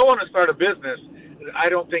I want to start a business, I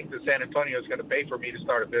don't think that San Antonio is going to pay for me to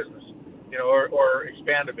start a business, or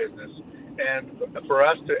expand a business. And for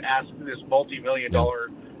us to ask this multi-million-dollar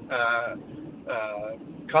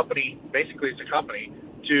company, basically it's a company,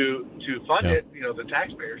 to fund it, the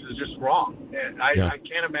taxpayers, is just wrong. And I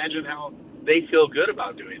can't imagine how they feel good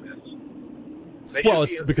about doing this. Well,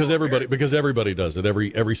 it's because everybody does it.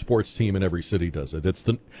 Every sports team in every city does it.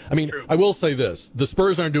 True. I will say this: the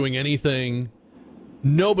Spurs aren't doing anything.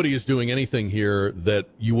 Nobody is doing anything here that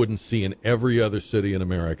you wouldn't see in every other city in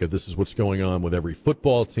America. This is what's going on with every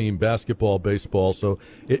football team, basketball, baseball. So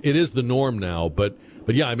it is the norm now. But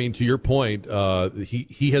yeah, I mean, to your point,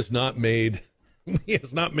 he has not made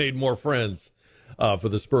more friends for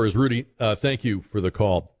the Spurs. Rudy, thank you for the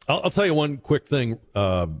call. I'll tell you one quick thing.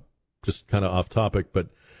 Just kind of off topic, but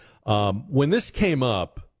when this came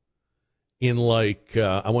up in I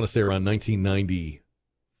want to say around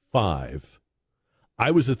 1995, I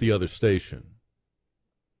was at the other station,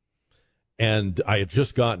 and I had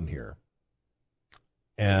just gotten here.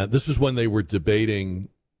 And this was when they were debating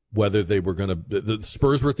whether they were going to, the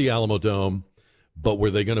Spurs were at the Alamo Dome, but were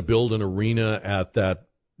they going to build an arena at that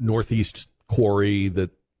Northeast quarry that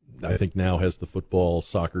I think now has the football,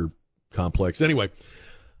 soccer complex? Anyway,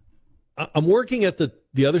 I'm working at the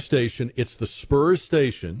other station. It's the Spurs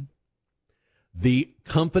station. The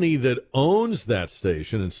company that owns that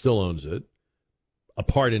station and still owns it, a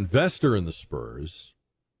part investor in the Spurs.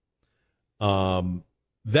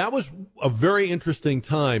 That was a very interesting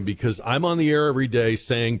time because I'm on the air every day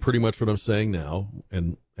saying pretty much what I'm saying now,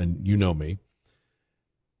 and you know me.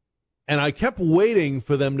 And I kept waiting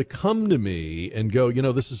for them to come to me and go,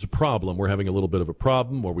 this is a problem. We're having a little bit of a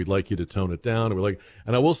problem, or we'd like you to tone it down.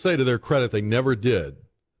 And I will say to their credit, they never did.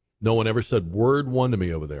 No one ever said word one to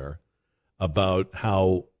me over there about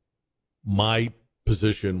how my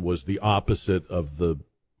position was the opposite of the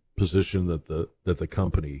position that the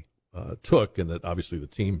company took, and that obviously the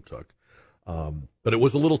team took. But it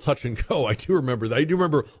was a little touch and go. I do remember that. I do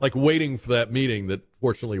remember like waiting for that meeting that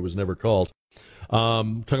fortunately was never called.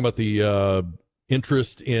 Talking about the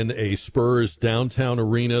interest in a Spurs downtown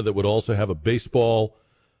arena that would also have a baseball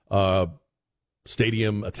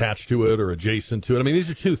stadium attached to it or adjacent to it. I mean, these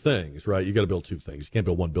are two things, right? You got to build two things. You can't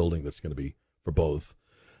build one building that's going to be for both.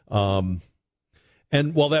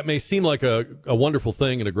 And while that may seem like a wonderful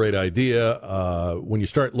thing and a great idea, when you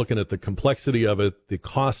start looking at the complexity of it, the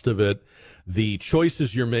cost of it, the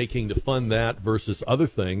choices you're making to fund that versus other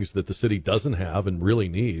things that the city doesn't have and really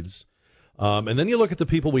needs, and then you look at the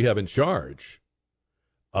people we have in charge,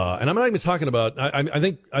 and I'm not even talking about. I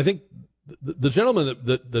think the gentleman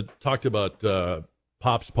that talked about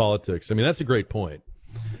Pop's politics. I mean, that's a great point.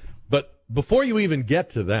 But before you even get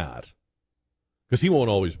to that, because he won't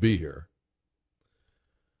always be here.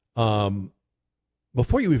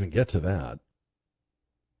 Before you even get to that,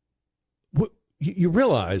 you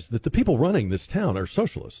realize that the people running this town are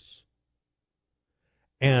socialists.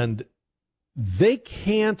 And they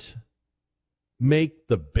can't make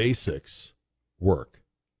the basics work.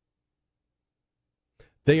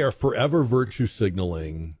 They are forever virtue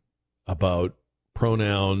signaling about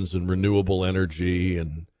pronouns and renewable energy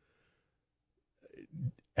and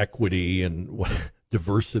equity and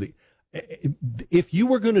diversity. If you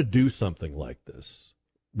were going to do something like this,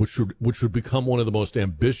 which would become one of the most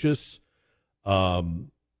ambitious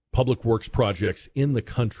public works projects in the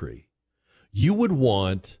country, you would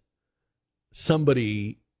want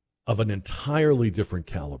somebody of an entirely different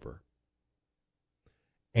caliber.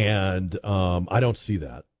 And I don't see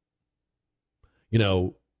that.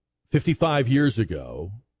 55 years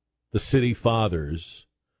ago, the city fathers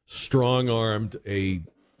strong-armed a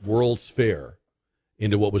World's Fair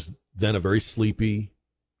into what was then a very sleepy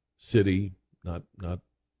city, not the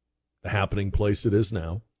happening place it is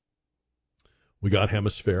now. We got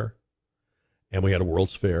Hemisphere, and we had a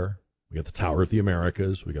World's Fair. We got the Tower of the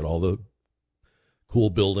Americas. We got all the cool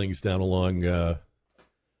buildings down along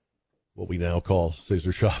what we now call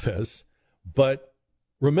Cesar Chavez. But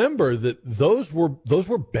remember that those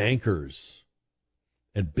were bankers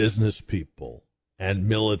and business people and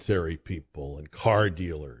military people and car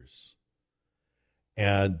dealers.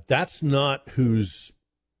 And that's not who's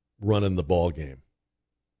running the ball game.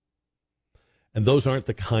 And those aren't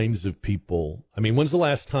the kinds of people. I mean, when's the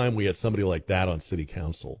last time we had somebody like that on city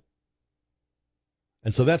council?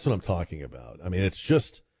 And so that's what I'm talking about. I mean,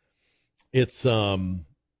 it's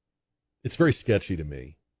very sketchy to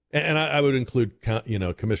me. And I would include,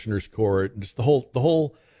 commissioner's court and just the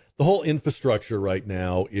whole infrastructure right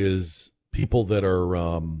now is people that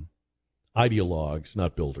are ideologues,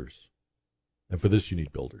 not builders. And for this, you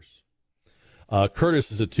need builders.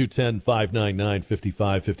 Curtis is at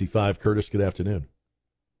 210-599-5555. Curtis, good afternoon.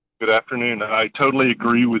 Good afternoon. I totally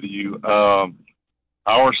agree with you.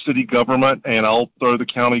 Our city government, and I'll throw the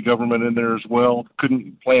county government in there as well,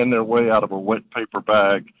 couldn't plan their way out of a wet paper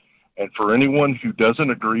bag. And for anyone who doesn't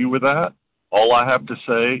agree with that, all I have to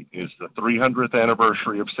say is the 300th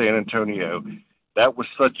anniversary of San Antonio. That was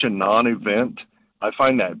such a non-event. I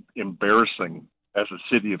find that embarrassing as a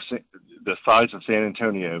city of the size of San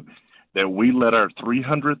Antonio, that we let our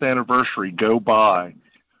 300th anniversary go by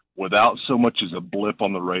without so much as a blip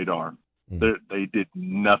on the radar. They did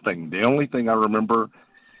nothing. The only thing I remember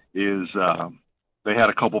is they had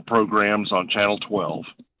a couple programs on Channel 12,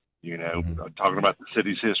 talking about the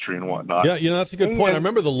city's history and whatnot. Yeah, that's a good point. I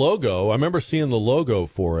remember the logo. I remember seeing the logo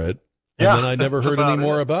for it, and then I never heard any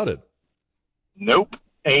more about it. Nope.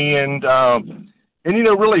 And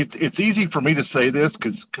really, it's easy for me to say this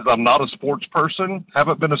because I'm not a sports person.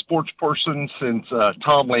 Haven't been a sports person since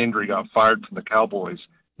Tom Landry got fired from the Cowboys.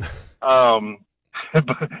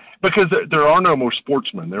 Because there are no more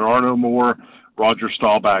sportsmen. There are no more Roger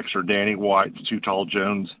Staubachs or Danny Whites, Too Tall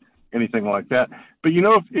Jones, anything like that. But,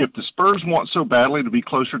 if the Spurs want so badly to be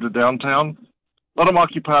closer to downtown, let them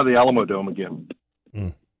occupy the Alamo Dome again.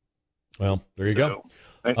 Well, there you go.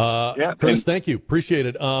 Chris, thank you. Appreciate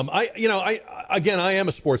it. I am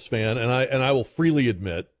a sports fan, and I will freely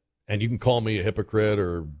admit, and you can call me a hypocrite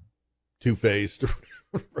or two-faced.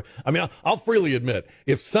 I mean, I'll freely admit,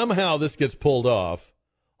 if somehow this gets pulled off,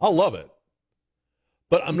 I'll love it.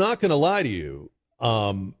 But I'm not going to lie to you.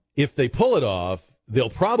 If they pull it off, they'll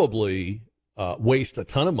probably waste a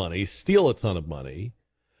ton of money, steal a ton of money,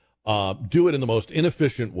 do it in the most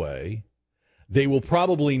inefficient way. They will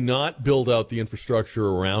probably not build out the infrastructure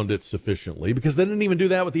around it sufficiently because they didn't even do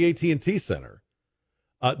that with the AT&T Center.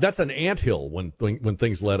 That's an anthill when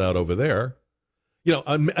things let out over there.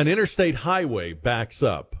 An interstate highway backs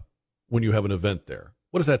up when you have an event there.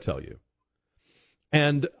 What does that tell you?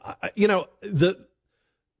 And,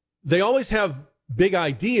 they always have big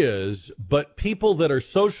ideas, but people that are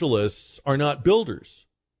socialists are not builders.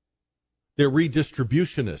 They're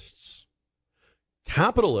redistributionists.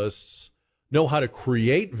 Capitalists know how to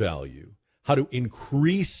create value, how to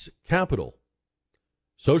increase capital.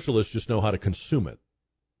 Socialists just know how to consume it.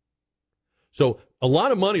 So a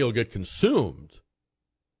lot of money will get consumed,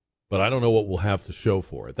 but I don't know what we'll have to show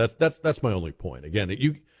for it. That's my only point. Again,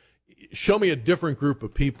 you show me a different group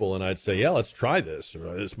of people, and I'd say, yeah, let's try this,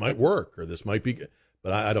 or this might work, or this might be good.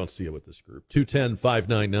 But I don't see it with this group.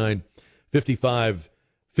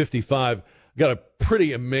 210-599-5555. Got a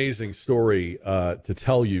pretty amazing story to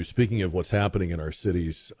tell you. Speaking of what's happening in our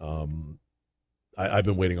cities, I've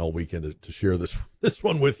been waiting all weekend to share this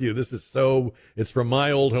one with you. It's from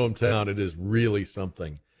my old hometown. It is really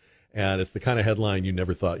something. And it's the kind of headline you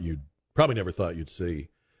probably never thought you'd see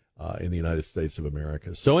in the United States of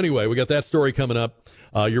America. So anyway, we got that story coming up.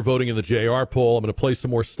 You're voting in the JR poll. I'm going to play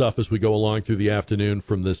some more stuff as we go along through the afternoon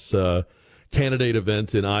from this candidate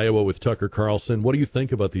event in Iowa with Tucker Carlson. What do you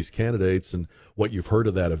think about these candidates and what you've heard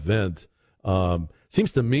of that event?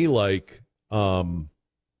 Seems to me like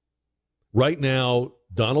right now,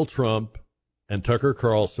 Donald Trump and Tucker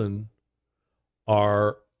Carlson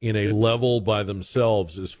are in a level by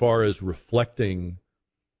themselves as far as reflecting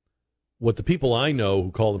what the people I know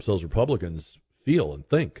who call themselves Republicans feel and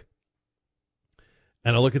think.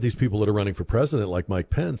 And I look at these people that are running for president like Mike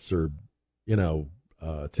Pence or,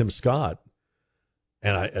 Tim Scott,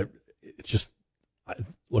 and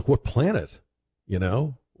look, what planet,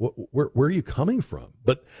 where are you coming from?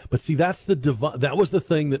 But see, that's that was the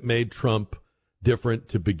thing that made Trump different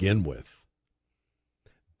to begin with.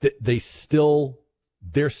 They're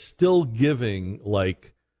still giving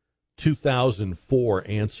like 2004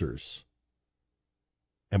 answers.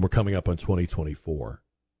 And we're coming up on 2024.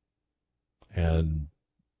 And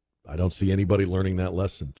I don't see anybody learning that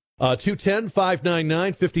lesson.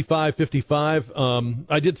 210-599-5555.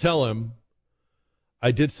 I did tell him,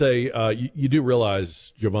 I did say, you do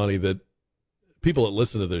realize, Giovanni, that people that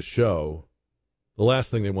listen to this show, the last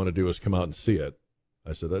thing they want to do is come out and see it.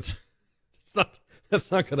 I said, that's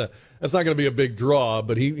not gonna be a big draw,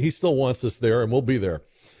 but he still wants us there, and we'll be there.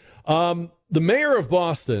 The mayor of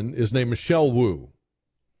Boston is named Michelle Wu.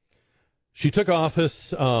 She took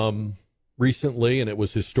office recently, and it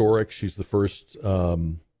was historic. She's the first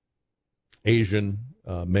Asian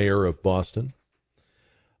mayor of Boston.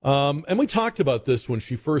 And we talked about this when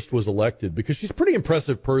she first was elected because she's a pretty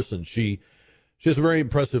impressive person. She has a very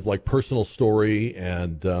impressive personal story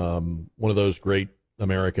and one of those great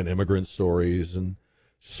American immigrant stories, and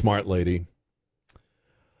smart lady.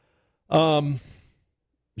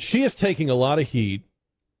 She is taking a lot of heat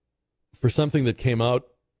for something that came out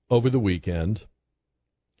over the weekend,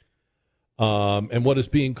 and what is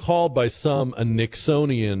being called by some a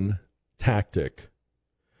Nixonian tactic.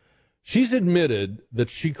 She's admitted that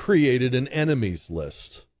she created an enemies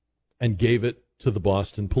list and gave it to the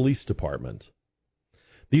Boston Police Department.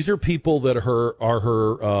 These are people that are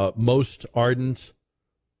her most ardent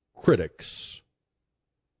critics.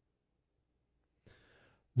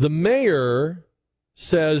 The mayor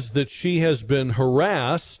says that she has been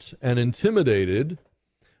harassed and intimidated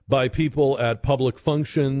by people at public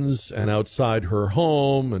functions and outside her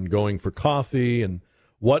home and going for coffee and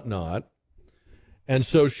whatnot. And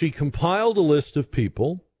so she compiled a list of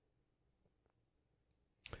people,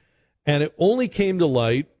 and it only came to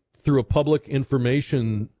light through a public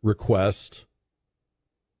information request.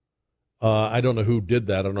 I don't know who did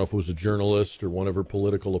that. I don't know if it was a journalist or one of her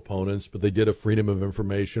political opponents, but they did a Freedom of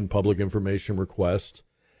Information, public information request.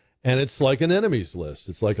 And it's like an enemies list.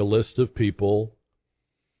 It's like a list of people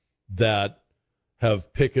that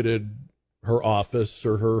have picketed her office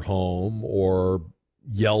or her home or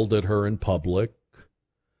yelled at her in public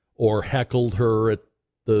or heckled her at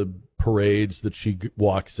the parades that she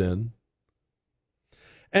walks in.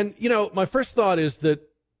 And, my first thought is that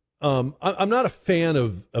I'm not a fan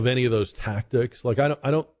of any of those tactics. Like, I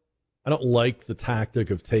don't like the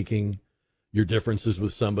tactic of taking your differences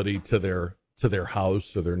with somebody to their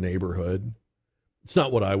house or their neighborhood. It's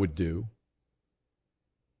not what I would do.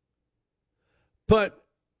 But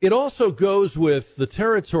it also goes with the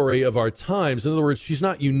territory of our times. In other words, she's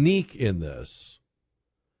not unique in this.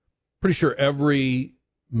 Pretty sure every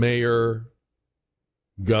mayor,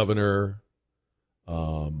 governor,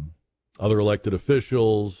 other elected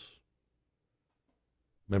officials,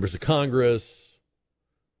 members of Congress,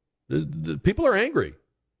 the people are angry.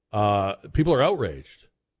 People are outraged.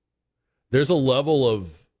 There's a level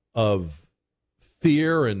of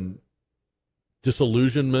fear and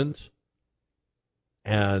disillusionment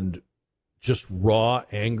and just raw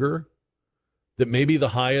anger that may be the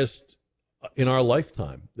highest in our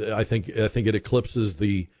lifetime. I think it eclipses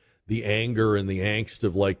the anger and the angst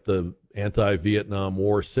of like the anti-Vietnam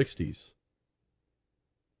War 60s.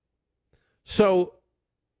 So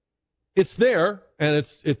it's there, and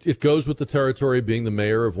it goes with the territory of being the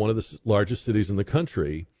mayor of one of the largest cities in the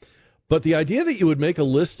country. But the idea that you would make a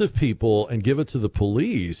list of people and give it to the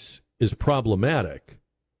police is problematic.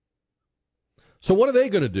 So what are they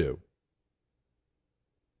going to do?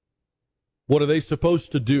 What are they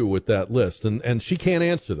supposed to do with that list? And she can't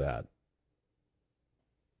answer that.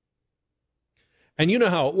 And you know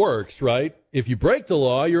how it works, right? If you break the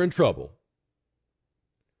law, you're in trouble.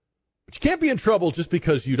 But you can't be in trouble just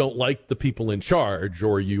because you don't like the people in charge,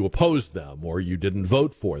 or you opposed them, or you didn't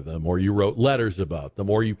vote for them, or you wrote letters about them,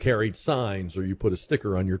 or you carried signs, or you put a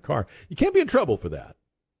sticker on your car. You can't be in trouble for that.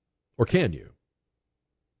 Or can you?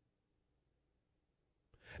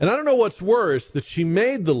 And I don't know what's worse, that she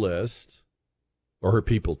made the list, or her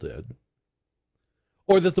people did,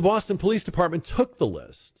 or that the Boston Police Department took the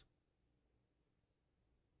list.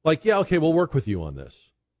 Like, yeah, okay, we'll work with you on this.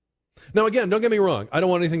 Now, again, don't get me wrong. I don't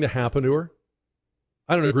want anything to happen to her.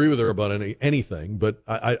 I don't agree with her about anything, but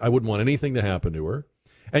I wouldn't want anything to happen to her.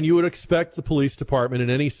 And you would expect the police department in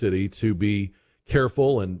any city to be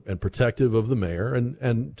careful and protective of the mayor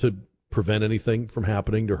and to prevent anything from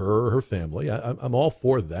happening to her or her family. I'm all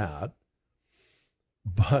for that.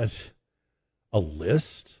 But a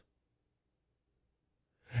list?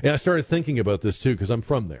 And I started thinking about this, too, because I'm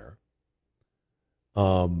from there.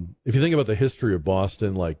 If you think about the history of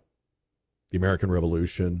Boston, like the American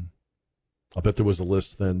Revolution, I bet there was a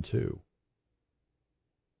list then, too.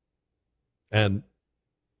 And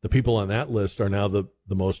the people on that list are now the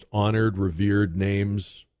most honored, revered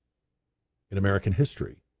names in American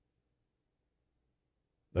history.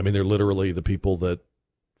 I mean, they're literally the people that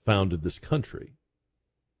founded this country.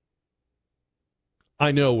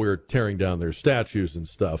 I know we're tearing down their statues and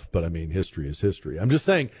stuff, but I mean, history is history. I'm just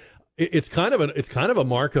saying, it's kind of a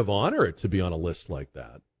mark of honor to be on a list like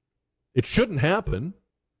that. It shouldn't happen,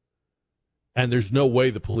 and there's no way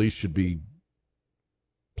the police should be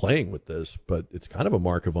playing with this. But it's kind of a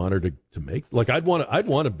mark of honor to make. Like I'd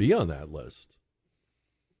want to be on that list.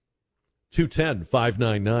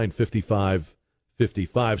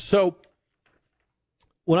 210-599-5555. So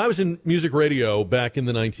when I was in music radio back in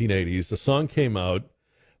the 1980s, a song came out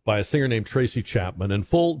by a singer named Tracy Chapman. And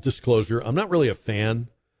full disclosure, I'm not really a fan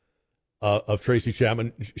of Tracy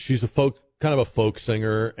Chapman. She's kind of a folk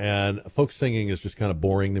singer, and folk singing is just kind of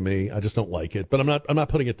boring to me. I just don't like it, but I'm not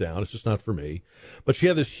putting it down. It's just not for me. But she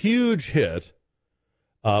had this huge hit.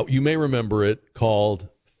 You may remember it, called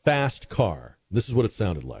Fast Car. This is what it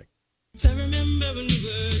sounded like. I remember when we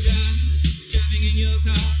were driving in your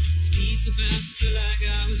car, speed so fast, I feel like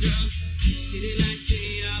I was drunk. City lights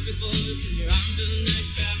sticking out before us, and your arm felt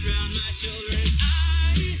nice wrapped around my shoulder, and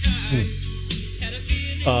I had a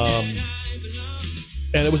feeling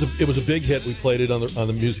and it was a big hit. We played it on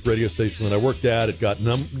the music radio station that I worked at. It got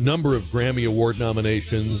number of Grammy Award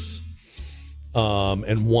nominations,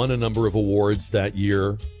 and won a number of awards that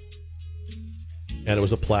year. And it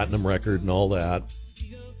was a platinum record and all that.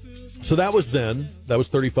 So that was then. That was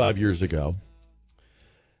 35 years ago.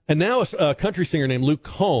 And now a country singer named Luke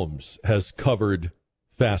Combs has covered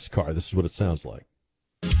Fast Car. This is what it sounds like.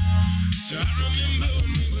 So I remember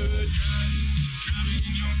when we were driving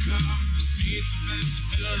in your car, speed so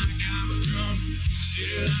fast, I felt like I was drunk.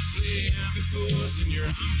 City lights lay out before us, and your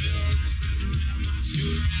arm felt nice wrapped around my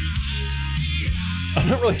shoulder.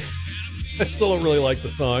 I still don't really like the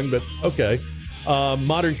song, but okay.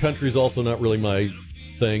 Modern country is also not really my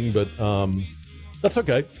thing, but that's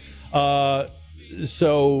okay.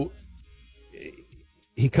 So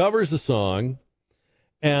he covers the song,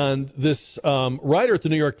 and this writer at the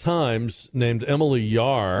New York Times named Emily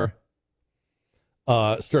Yar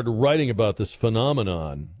started writing about this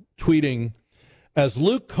phenomenon, tweeting, as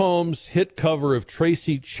Luke Combs' hit cover of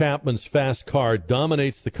Tracy Chapman's Fast Car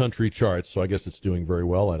dominates the country charts, so I guess it's doing very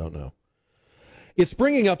well, I don't know. It's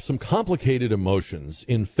bringing up some complicated emotions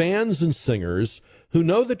in fans and singers who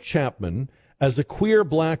know that Chapman, as a queer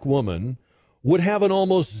black woman, would have an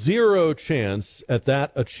almost zero chance at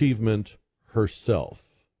that achievement herself.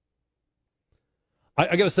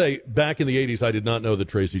 I got to say, back in the 80s, I did not know that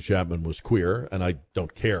Tracy Chapman was queer, and I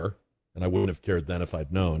don't care, and I wouldn't have cared then if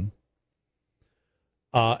I'd known.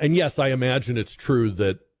 And yes, I imagine it's true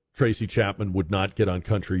that Tracy Chapman would not get on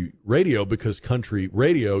country radio because country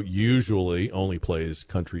radio usually only plays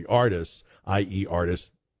country artists, i.e.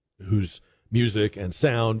 artists whose music and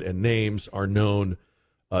sound and names are known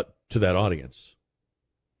to that audience.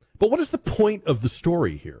 But what is the point of the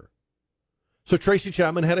story here? So Tracy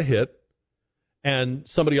Chapman had a hit, and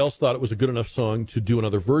somebody else thought it was a good enough song to do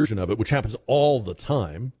another version of it, which happens all the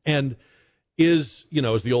time. And is,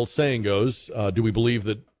 as the old saying goes, do we believe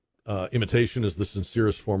that imitation is the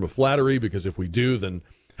sincerest form of flattery? Because if we do, then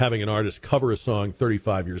having an artist cover a song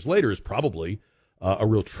 35 years later is probably a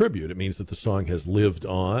real tribute. It means that the song has lived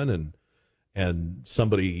on, and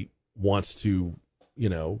somebody wants to,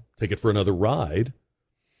 take it for another ride.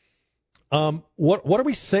 What are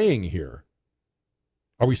we saying here?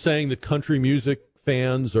 Are we saying that country music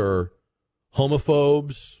fans are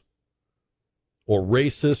homophobes or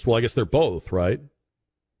racist? Well, I guess they're both, right?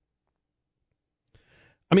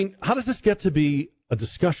 I mean, how does this get to be a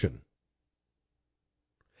discussion?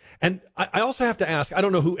 And I also have to ask, I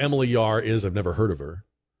don't know who Emily Yar is. I've never heard of her.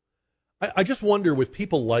 I just wonder, with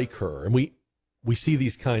people like her, and we see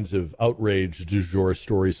these kinds of outrage du jour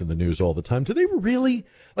stories in the news all the time. Do they really,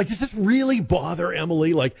 does this really bother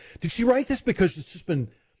Emily? Did she write this because it's just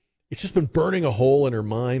been burning a hole in her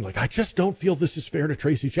mind? I just don't feel this is fair to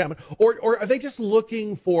Tracy Chapman. Or are they just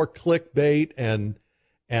looking for clickbait and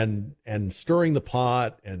stirring the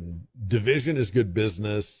pot, and division is good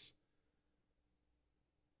business?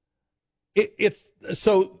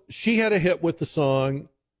 So she had a hit with the song.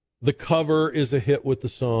 The cover is a hit with the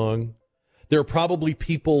song. There are probably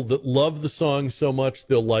people that love the song so much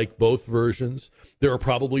they'll like both versions. There are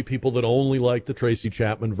probably people that only like the Tracy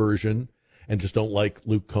Chapman version and just don't like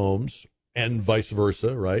Luke Combs, and vice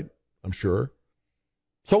versa, right? I'm sure.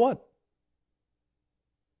 So what?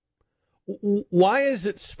 Why is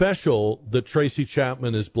it special that Tracy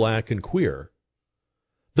Chapman is black and queer?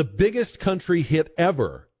 The biggest country hit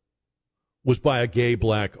ever was by a gay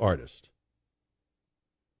black artist.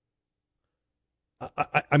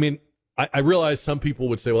 I mean, I realize some people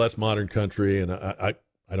would say, well, that's modern country, and I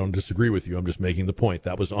don't disagree with you. I'm just making the point.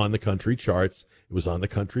 That was on the country charts. It was on the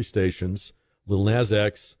country stations. Lil Nas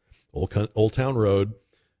X, Old Town Road.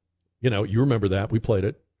 You remember that. We played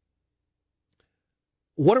it.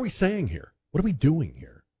 What are we saying here? What are we doing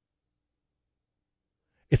here?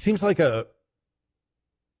 It seems like they're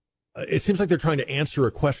trying to answer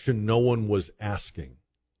a question no one was asking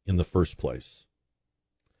in the first place.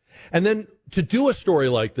 And then to do a story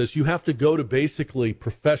like this, you have to go to basically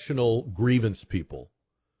professional grievance people.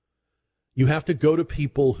 You have to go to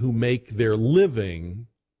people who make their living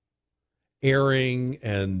airing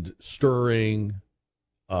and stirring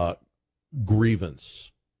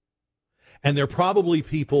grievance. And they're probably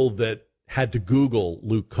people that had to Google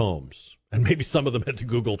Luke Combs, and maybe some of them had to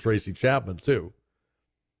Google Tracy Chapman too,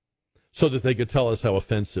 so that they could tell us how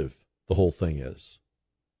offensive the whole thing is.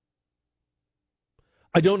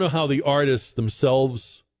 I don't know how the artists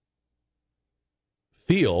themselves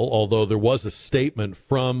feel, although there was a statement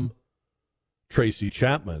from Tracy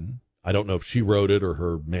Chapman. I don't know if she wrote it or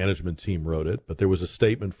her management team wrote it, but there was a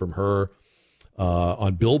statement from her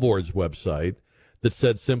on Billboard's website that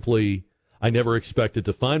said simply, I never expected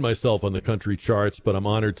to find myself on the country charts, but I'm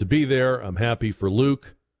honored to be there. I'm happy for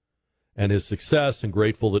Luke and his success, and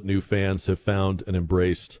grateful that new fans have found and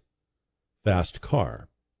embraced Fast Car.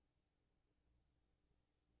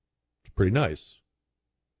 It's pretty nice.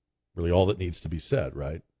 Really all that needs to be said,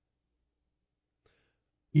 right?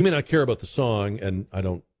 You may not care about the song, and I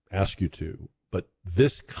don't ask you to, but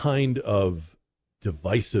this kind of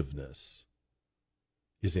divisiveness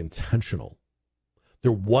is intentional.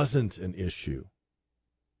 There wasn't an issue.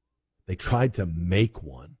 They tried to make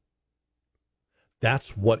one.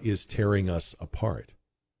 That's what is tearing us apart.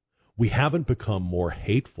 We haven't become more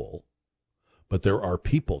hateful, but there are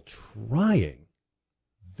people trying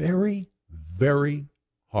very, very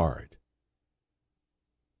hard.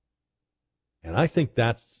 And I think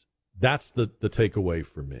that's the takeaway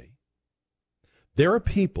for me. There are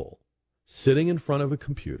people sitting in front of a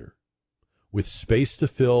computer with space to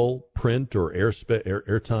fill, print or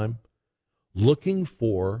airtime, looking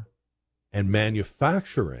for and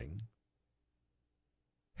manufacturing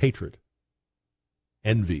hatred,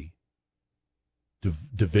 envy,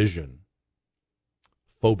 division,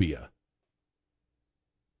 phobia.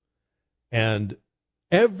 And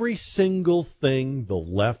every single thing the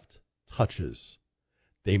left touches,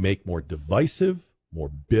 they make more divisive, more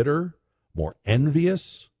bitter, more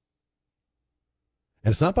envious.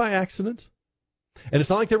 And it's not by accident. And it's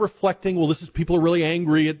not like they're reflecting, well, people are really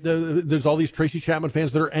angry. There's all these Tracy Chapman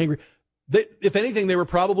fans that are angry. If anything, they were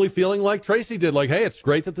probably feeling like Tracy did, like, hey, it's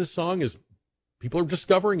great that this song is, people are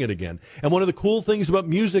discovering it again. And one of the cool things about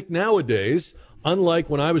music nowadays, unlike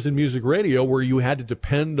when I was in music radio where you had to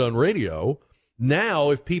depend on radio,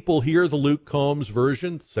 now if people hear the Luke Combs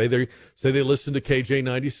version, say they listen to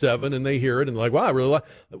KJ97 and they hear it and they're like, wow, I really like,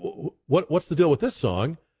 what's the deal with this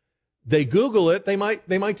song? they Google it, they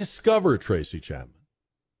might discover Tracy Chapman.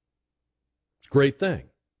 It's a great thing,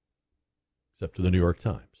 except to the New York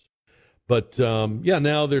Times. But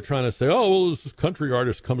now they're trying to say, oh, well, this country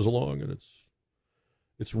artist comes along and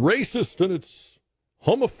it's racist and it's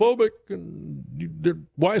homophobic and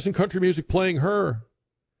why isn't country music playing her?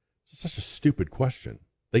 It's such a stupid question.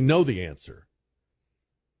 They know the answer.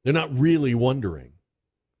 They're not really wondering.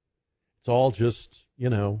 It's all just,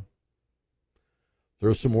 throw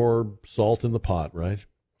some more salt in the pot, right?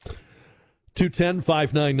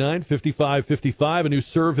 210-599-5555, a new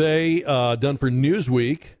survey done for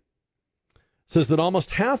Newsweek says that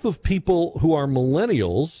almost half of people who are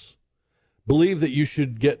millennials believe that you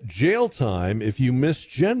should get jail time if you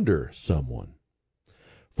misgender someone.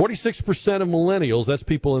 46% of millennials, that's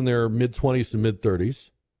people in their mid-20s and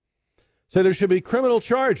mid-30s, say there should be criminal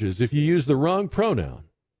charges if you use the wrong pronoun.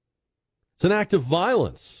 It's an act of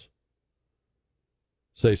violence,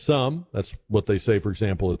 say some. That's what they say, for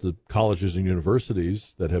example, at the colleges and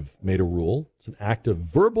universities that have made a rule. It's an act of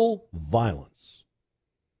verbal violence.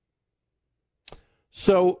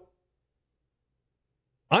 So,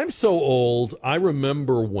 I'm so old, I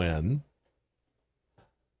remember when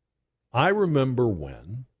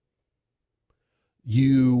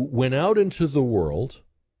you went out into the world,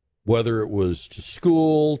 whether it was to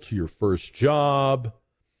school, to your first job,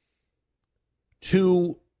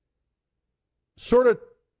 to sort of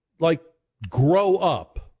like grow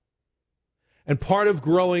up. And part of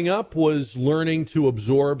growing up was learning to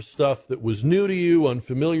absorb stuff that was new to you,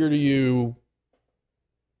 unfamiliar to you,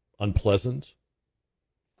 unpleasant.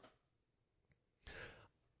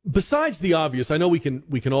 Besides the obvious, I know we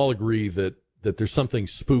can all agree that there's something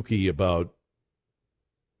spooky about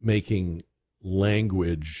making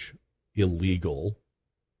language illegal.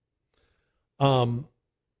 I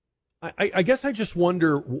guess I just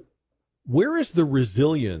wonder, where is the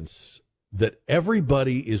resilience that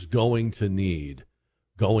everybody is going to need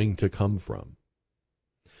going to come from?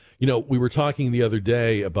 We were talking the other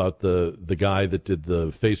day about the guy that did the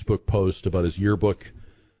Facebook post about his yearbook.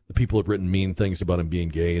 The people had written mean things about him being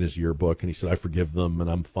gay in his yearbook, and he said, I forgive them,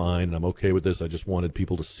 and I'm fine, and I'm okay with this. I just wanted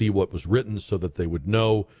people to see what was written so that they would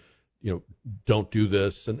know, don't do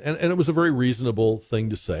this. And it was a very reasonable thing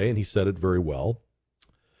to say, and he said it very well.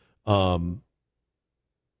 But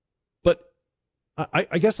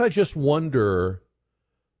I guess I just wonder,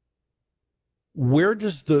 where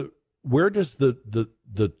does the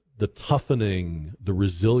toughening, the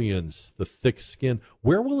resilience, the thick skin,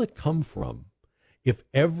 where will it come from? If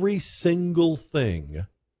every single thing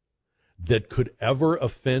that could ever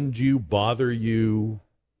offend you, bother you,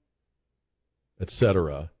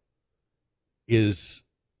 etc., is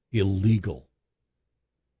illegal.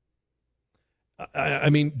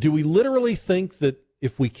 I mean, do we literally think that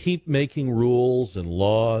if we keep making rules and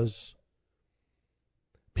laws,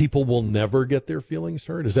 people will never get their feelings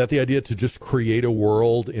hurt? Is that the idea, to just create a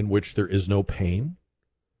world in which there is no pain?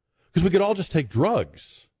 Because we could all just take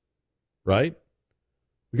drugs, right?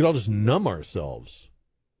 We could all just numb ourselves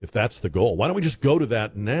if that's the goal. Why don't we just go to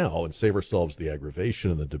that now and save ourselves the aggravation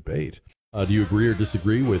and the debate? Do you agree or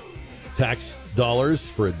disagree with tax dollars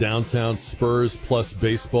for a downtown Spurs plus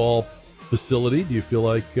baseball facility? Do you feel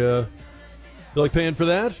like paying for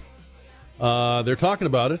that? They're talking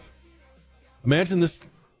about it. Imagine this.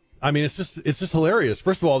 I mean, it's just hilarious.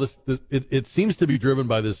 First of all, it seems to be driven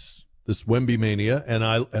by this Wemby mania, and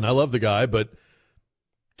I love the guy, but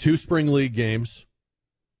 2 spring league games,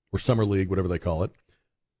 or summer league, whatever they call it.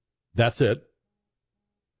 That's it.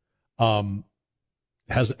 Hasn't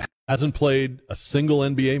played a single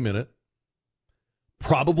NBA minute.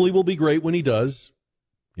 Probably will be great when he does.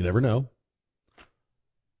 You never know.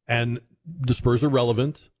 And the Spurs are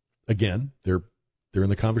relevant again. They're in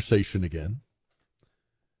the conversation again.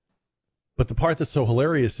 But the part that's so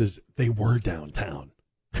hilarious is they were downtown.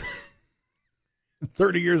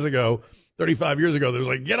 35 years ago, they was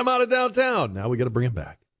like, get them out of downtown. Now we got to bring them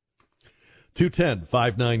back.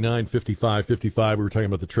 210-599-5555. We were talking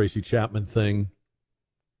about the Tracy Chapman thing.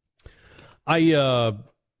 I know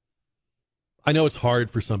it's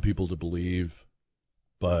hard for some people to believe,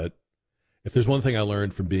 but if there's one thing I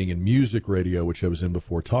learned from being in music radio, which I was in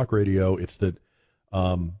before talk radio, it's that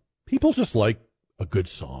people just like a good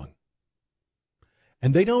song.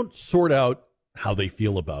 And they don't sort out how they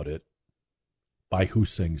feel about it by who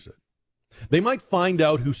sings it. They might find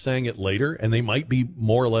out who sang it later, and they might be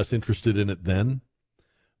more or less interested in it then.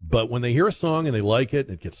 But when they hear a song and they like it,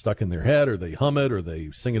 and it gets stuck in their head, or they hum it, or they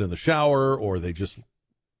sing it in the shower, or they just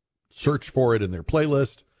search for it in their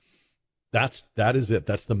playlist, that is it.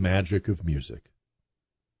 That's the magic of music.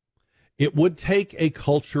 It would take a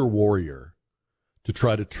culture warrior to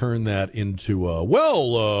try to turn that into,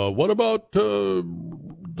 what about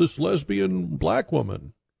this lesbian black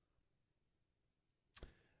woman?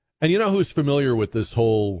 And you know who's familiar with this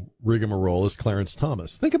whole rigmarole is Clarence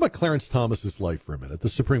Thomas. Think about Clarence Thomas's life for a minute, the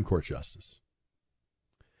Supreme Court Justice.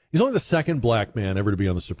 He's only the second black man ever to be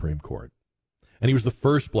on the Supreme Court. And he was the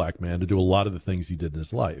first black man to do a lot of the things he did in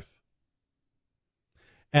his life.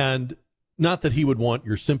 And not that he would want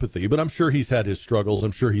your sympathy, but I'm sure he's had his struggles.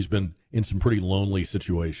 I'm sure he's been in some pretty lonely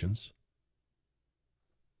situations.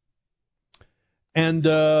 And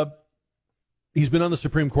he's been on the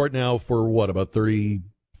Supreme Court now for about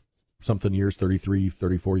 30-something years, 33,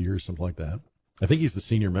 34 years, something like that. I think he's the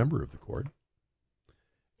senior member of the court.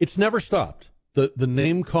 It's never stopped. The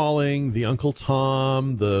name calling, the Uncle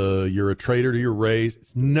Tom, you're a traitor to your race,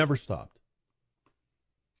 it's never stopped.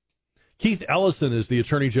 Keith Ellison is the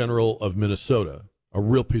Attorney General of Minnesota, a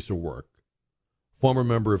real piece of work. Former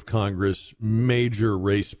member of Congress, major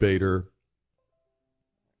race baiter.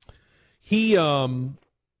 He did an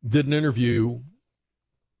interview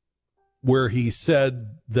where he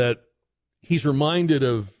said that he's reminded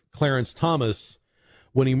of Clarence Thomas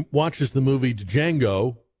when he watches the movie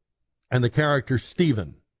Django and the character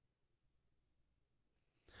Stephen.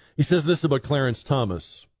 He says this about Clarence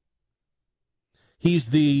Thomas. He's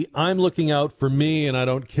the I'm looking out for me and I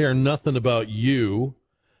don't care nothing about you.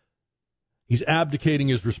 He's abdicating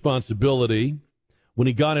his responsibility. When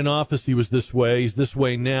he got in office, he was this way. He's this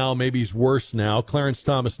way now. Maybe he's worse now. Clarence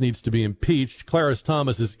Thomas needs to be impeached. Clarence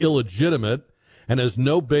Thomas is illegitimate and has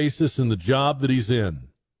no basis in the job that he's in.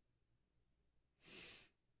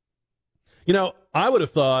 You know, I would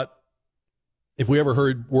have thought if we ever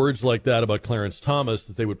heard words like that about Clarence Thomas,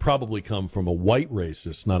 that they would probably come from a white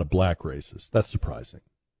racist, not a black racist. That's surprising.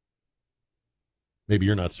 Maybe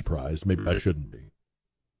you're not surprised. Maybe I shouldn't be.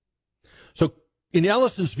 So, in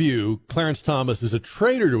Ellison's view, Clarence Thomas is a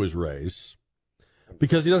traitor to his race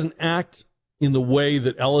because he doesn't act in the way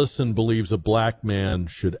that Ellison believes a black man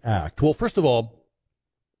should act. Well, first of all,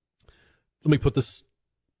 let me put this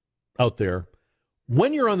out there.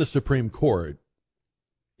 When you're on the Supreme Court,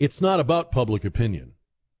 it's not about public opinion.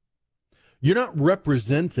 You're not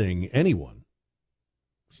representing anyone.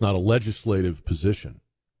 It's not a legislative position.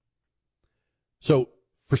 So,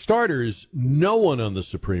 for starters, no one on the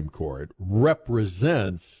Supreme Court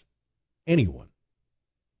represents anyone.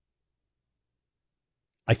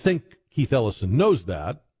 I think Keith Ellison knows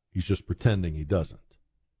that. He's just pretending he doesn't.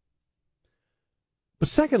 But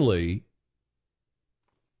secondly,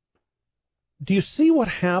 do you see what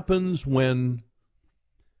happens when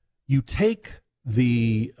you take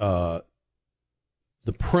the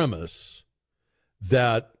premise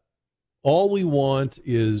that all we want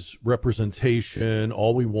is representation,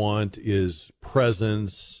 all we want is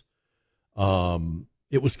presence?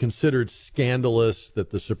 It was considered scandalous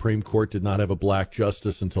that the Supreme Court did not have a black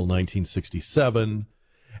justice until 1967,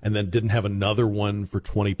 and then didn't have another one for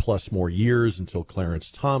 20 plus more years until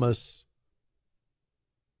Clarence Thomas.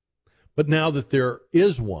 But now that there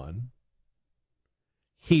is one,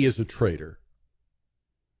 he is a traitor.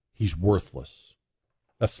 He's worthless.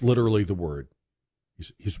 That's literally the word.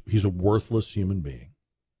 He's a worthless human being.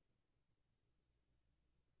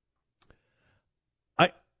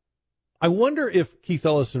 I wonder if Keith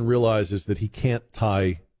Ellison realizes that he can't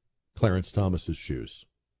tie Clarence Thomas's shoes.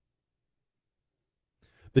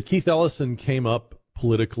 That Keith Ellison came up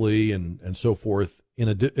politically and so forth in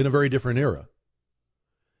a very different era.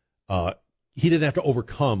 He didn't have to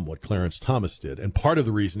overcome what Clarence Thomas did. And part of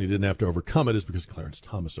the reason he didn't have to overcome it is because Clarence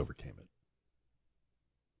Thomas overcame it.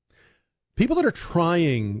 People that are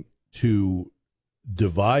trying to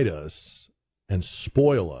divide us and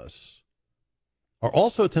spoil us are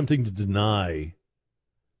also attempting to deny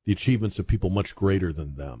the achievements of people much greater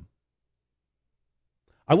than them.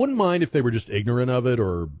 I wouldn't mind if they were just ignorant of it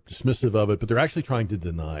or dismissive of it, but they're actually trying to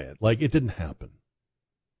deny it. Like it didn't happen.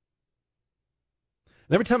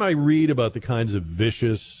 And every time I read about the kinds of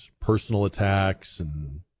vicious personal attacks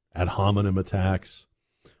and ad hominem attacks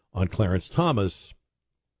on Clarence Thomas,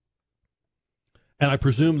 and I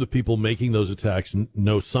presume the people making those attacks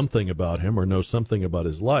know something about him or know something about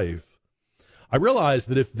his life, I realize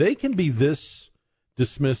that if they can be this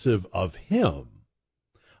dismissive of him,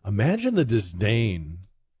 imagine the disdain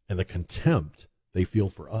and the contempt they feel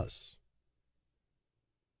for us.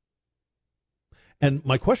 And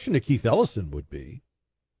my question to Keith Ellison would be,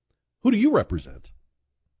 who do you represent?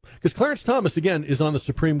 Because Clarence Thomas, again, is on the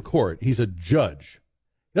Supreme Court. He's a judge.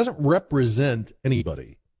 He doesn't represent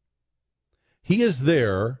anybody. He is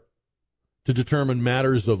there to determine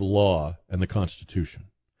matters of law and the Constitution.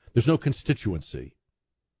 There's no constituency.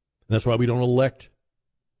 And that's why we don't elect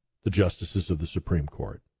the justices of the Supreme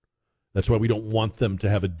Court. That's why we don't want them to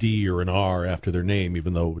have a D or an R after their name,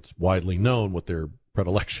 even though it's widely known what their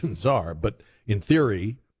predilections are. But in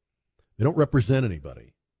theory, they don't represent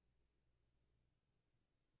anybody.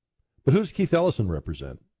 But who does Keith Ellison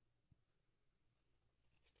represent?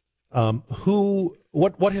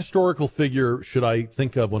 What historical figure should I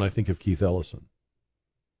think of when I think of Keith Ellison?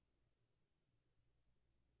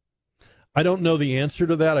 I don't know the answer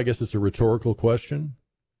to that. I guess it's a rhetorical question.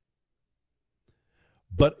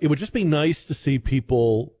 But it would just be nice to see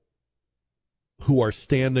people who are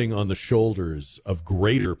standing on the shoulders of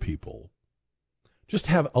greater people just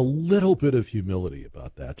have a little bit of humility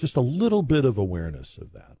about that, just a little bit of awareness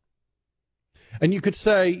of that. And you could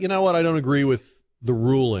say, you know what, I don't agree with the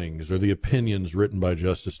rulings or the opinions written by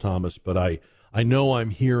Justice Thomas, but I know I'm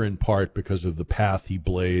here in part because of the path he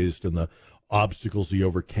blazed and the obstacles he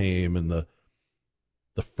overcame and the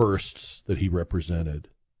firsts that he represented.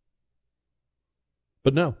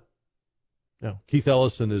 But no, Keith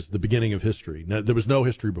Ellison is the beginning of history. No, there was no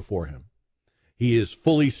history before him. He is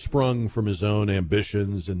fully sprung from his own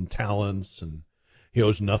ambitions and talents, and he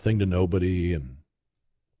owes nothing to nobody, and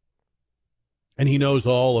he knows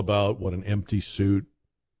all about what an empty suit,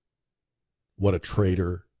 what a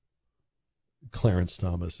traitor Clarence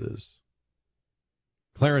Thomas is.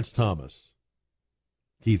 Clarence Thomas,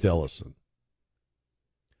 Keith Ellison,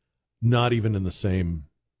 not even in the same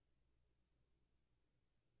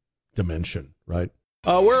dimension, right?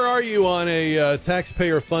 Where are you on a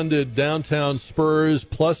taxpayer-funded downtown Spurs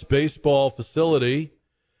plus baseball facility?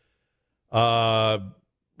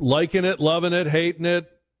 Liking it, loving it, hating it?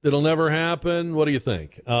 It'll never happen. What do you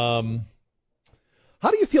think? How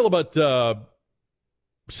do you feel about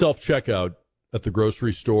self-checkout at the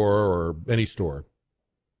grocery store or any store?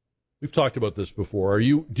 We've talked about this before.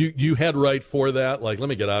 Do you head right for that? Like, let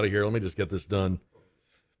me get out of here. Let me just get this done.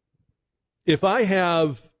 If I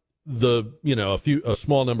have a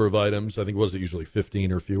small number of items, I think was it usually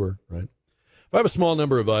 15 or fewer, right? If I have a small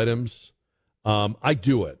number of items, I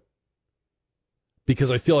do it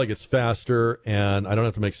because I feel like it's faster and I don't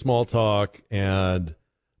have to make small talk, and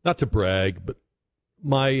not to brag, but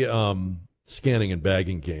my scanning and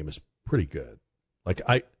bagging game is pretty good. Like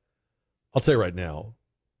I'll tell you right now,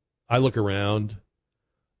 I look around,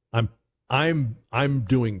 I'm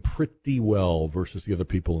doing pretty well versus the other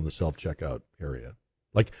people in the self-checkout area.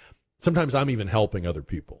 Like, sometimes I'm even helping other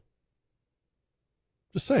people.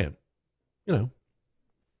 Just saying.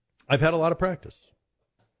 I've had a lot of practice.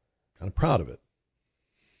 Kind of proud of it.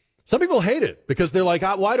 Some people hate it because they're like,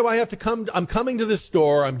 why do I have to come? I'm coming to this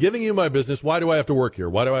store. I'm giving you my business. Why do I have to work here?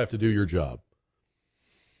 Why do I have to do your job?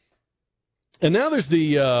 And now there's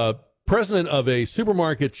the president of a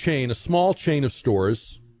supermarket chain, a small chain of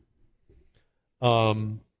stores,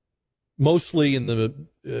 mostly in the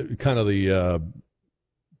kind of the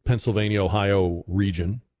Pennsylvania, Ohio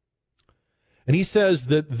region. And he says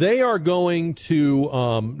that they are going to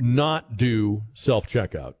not do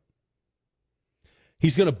self-checkout.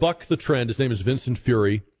 He's going to buck the trend. His name is Vincent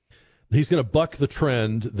Fury. He's going to buck the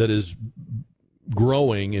trend that is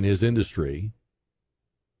growing in his industry.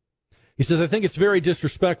 He says, I think it's very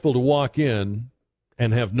disrespectful to walk in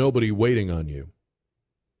and have nobody waiting on you.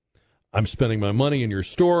 I'm spending my money in your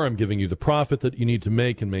store. I'm giving you the profit that you need to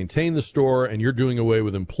make and maintain the store, and you're doing away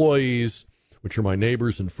with employees, which are my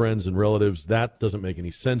neighbors and friends and relatives. That doesn't make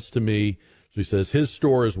any sense to me. So he says his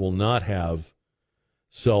stores will not have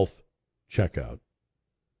self-checkout.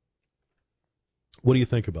 What do you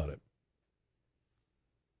think about it?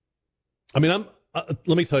 I mean, let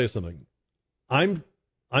me tell you something. I'm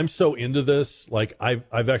so into this. Like,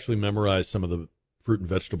 I've actually memorized some of the fruit and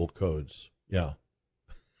vegetable codes. Yeah.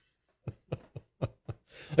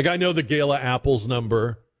 Like, I know the Gala apples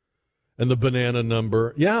number and the banana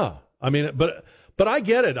number. Yeah. I mean, but I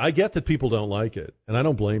get it. I get that people don't like it, and I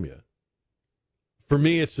don't blame you. For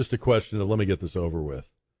me, it's just a question of, let me get this over with.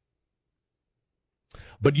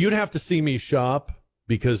 But you'd have to see me shop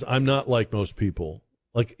because I'm not like most people.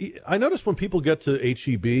 Like, I notice when people get to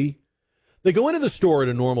H-E-B, they go into the store at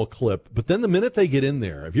a normal clip, but then the minute they get in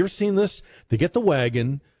there, have you ever seen this? They get the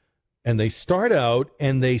wagon, and they start out,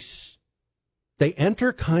 and they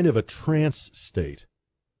enter kind of a trance state.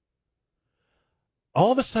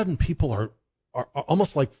 All of a sudden, people are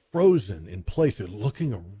almost like frozen in place. They're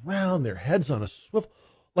looking around, their heads on a swivel,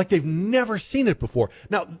 like they've never seen it before.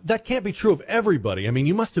 Now, that can't be true of everybody. I mean,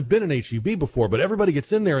 you must have been in H-E-B before, but everybody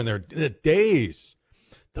gets in there and they're in a daze.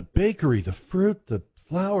 The bakery, the fruit, the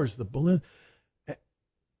flowers, the balloon.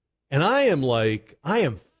 And I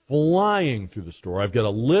am flying through the store. I've got a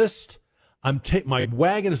list. My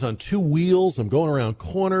wagon is on two wheels. I'm going around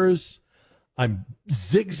corners. I'm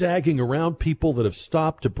zigzagging around people that have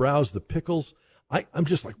stopped to browse the pickles. I'm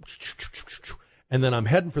just like, and then I'm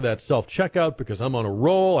heading for that self-checkout because I'm on a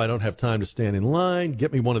roll. I don't have time to stand in line.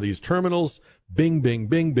 Get me one of these terminals. Bing, bing,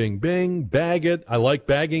 bing, bing, bing. Bag it. I like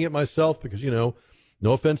bagging it myself because, no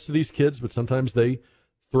offense to these kids, but sometimes they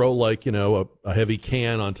throw like, a heavy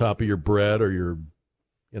can on top of your bread or your,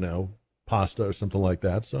 pasta or something like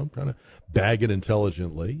that. So I'm trying to bag it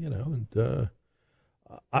intelligently, but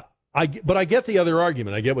I get the other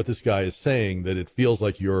argument. I get what this guy is saying, that it feels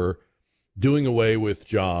like you're doing away with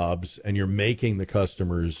jobs and you're making the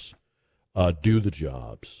customers do the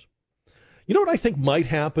jobs. You know what I think might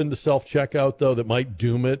happen to self-checkout, though, that might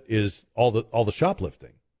doom it is all the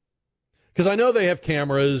shoplifting. Because I know they have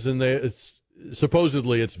cameras and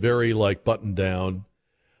supposedly it's very like buttoned down.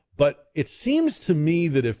 But it seems to me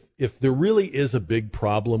that if there really is a big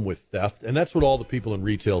problem with theft, and that's what all the people in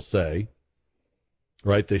retail say,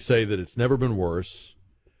 right? They say that it's never been worse.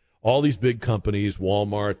 All these big companies,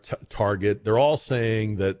 Walmart, Target, they're all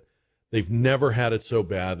saying that they've never had it so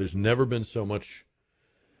bad. There's never been so much,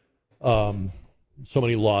 so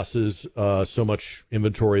many losses, so much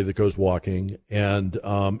inventory that goes walking. And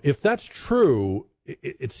if that's true,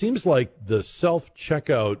 it seems like the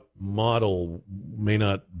self-checkout model may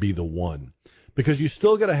not be the one, because you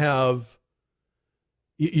still got to have,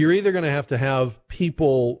 you're either going to have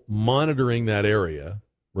people monitoring that area,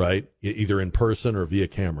 right, either in person or via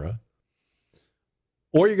camera,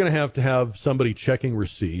 or you're going to have somebody checking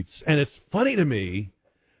receipts. And it's funny to me,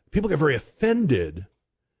 people get very offended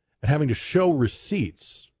at having to show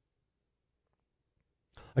receipts.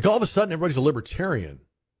 Like all of a sudden, everybody's a libertarian.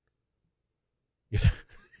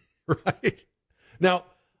 Right? Now,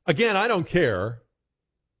 again, I don't care.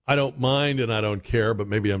 I don't mind and I don't care, but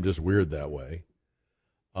maybe I'm just weird that way.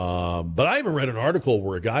 But I even read an article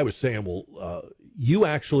where a guy was saying, well, you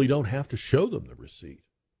actually don't have to show them the receipt.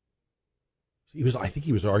 I think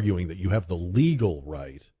he was arguing that you have the legal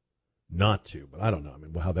right not to, but I don't know. I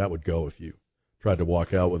mean, how that would go if you tried to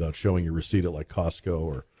walk out without showing your receipt at like Costco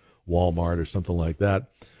or Walmart or something like that.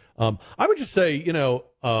 I would just say,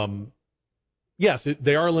 yes,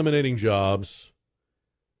 they are eliminating jobs,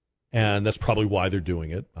 and that's probably why they're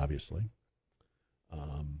doing it, obviously.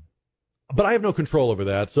 But I have no control over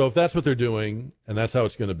that. So if that's what they're doing and that's how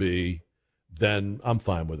it's going to be, then I'm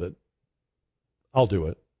fine with it. I'll do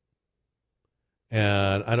it.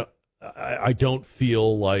 And I don't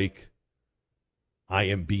feel like I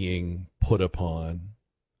am being put upon.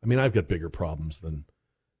 I mean, I've got bigger problems than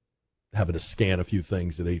having to scan a few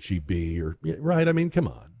things at HEB or, right? I mean, come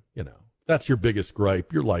on, that's your biggest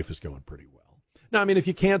gripe. Your life is going pretty well. Now, I mean, if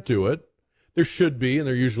you can't do it, there should be, and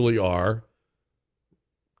there usually are,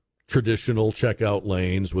 traditional checkout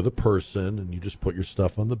lanes with a person, and you just put your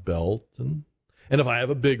stuff on the belt. And if I have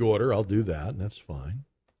a big order, I'll do that, and that's fine.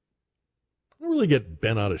 I don't really get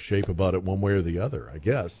bent out of shape about it one way or the other, I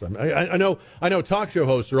guess. I know talk show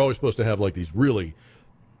hosts are always supposed to have like these really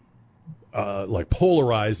like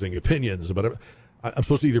polarizing opinions about it. I'm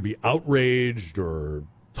supposed to either be outraged or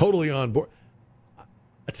totally on board.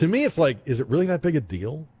 To me, it's like, is it really that big a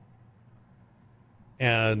deal?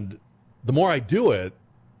 And the more I do it,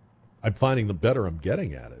 I'm finding the better I'm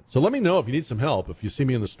getting at it. So let me know if you need some help. If you see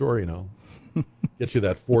me in the store, get you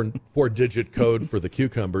that four-digit code for the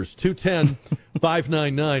cucumbers.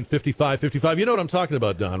 210-599-5555. You know what I'm talking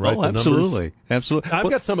about, Don, right? Oh, absolutely. Absolutely. I've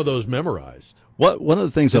got some of those memorized. One of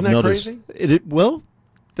the things I've noticed. Crazy? Well,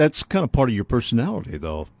 that's kind of part of your personality,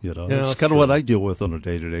 though. Yeah, it's kind of what I deal with on a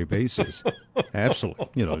day-to-day basis. Absolutely.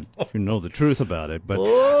 If you know the truth about it. But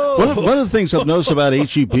one of the things I've noticed about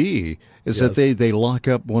HEB is that they lock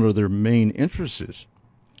up one of their main entrances.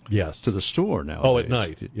 Yes. To the store now. Oh, at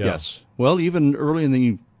night. Yeah. Yes. Well, even early in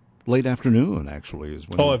the late afternoon, actually, is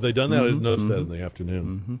when. Oh, have they done that? I didn't notice that in the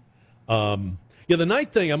afternoon. Mm-hmm. The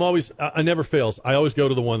night thing, I never fails. I always go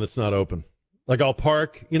to the one that's not open. Like I'll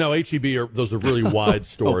park, HEB those are really wide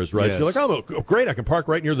stores, right? Yes. So you're like, oh, great, I can park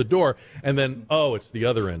right near the door, and then it's the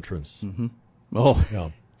other entrance. Mm-hmm. Oh,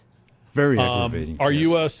 yeah. Very aggravating. Are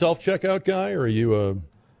you a self-checkout guy, or are you a?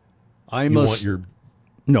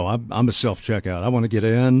 No, I'm a self-checkout. I want to get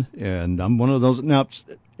in, and I'm one of those. Now,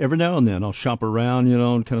 every now and then, I'll shop around,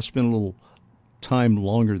 and kind of spend a little time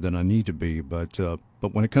longer than I need to be. But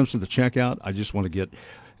when it comes to the checkout, I just want to get.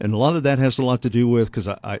 And a lot of that has a lot to do with because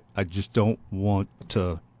I just don't want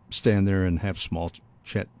to stand there and have small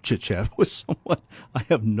chit-chat with someone. I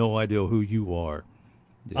have no idea who you are.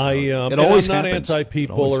 I'm not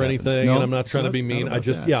anti-people or anything, and I'm not trying to be mean.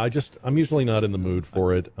 I'm usually not in the mood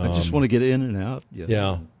for it. I just want to get in and out.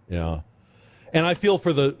 Yeah. And I feel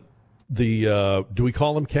for the do we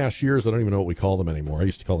call them cashiers? I don't even know what we call them anymore. I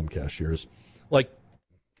used to call them cashiers. like,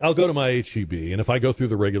 I'll go to my HEB, and if I go through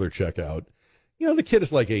the regular checkout, the kid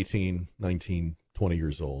is like 18, 19, 20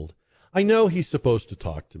 years old. I know he's supposed to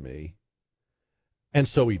talk to me, and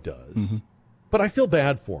so he does. Mm-hmm. But I feel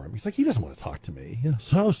bad for him. He's like, he doesn't want to talk to me.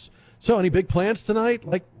 So any big plans tonight?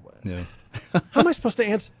 Like, yeah. How am I supposed to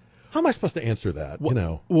answer that?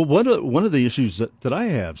 Well, one of the issues that I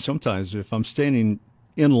have sometimes, if I'm standing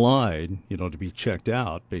in line, to be checked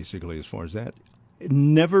out, basically, as far as that, it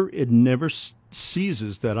never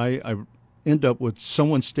ceases that I end up with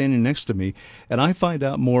someone standing next to me, and I find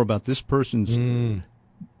out more about this person's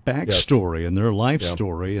backstory and their life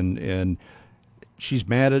story, and she's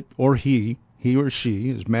mad at, or he or she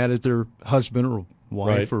is mad at their husband or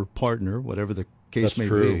wife or partner, whatever the case may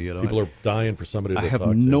be. People are dying for somebody to talk to. I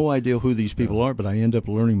have no idea who these people are, but I end up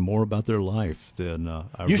learning more about their life than I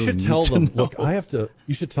really should need tell to them. know. Look,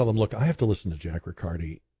 you should tell them. Look, I have to listen to Jack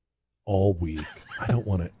Riccardi all week. I don't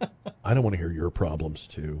want to hear your problems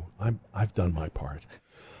too. I've done my part.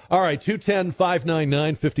 All right,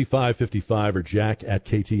 210-599-5555 or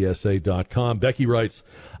jack@ktsa.com. Becky writes,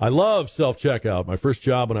 I love self-checkout. My first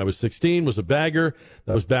job when I was 16 was a bagger.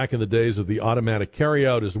 That was back in the days of the automatic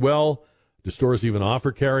carryout as well. Do stores even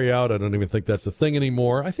offer carryout? I don't even think that's a thing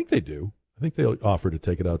anymore. I think they do. I think they offer to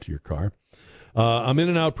take it out to your car. I'm in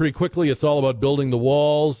and out pretty quickly. It's all about building the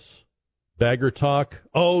walls. Bagger talk.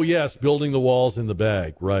 Oh, yes, building the walls in the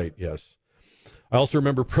bag. Right, yes. I also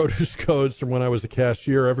remember produce codes from when I was a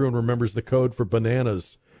cashier. Everyone remembers the code for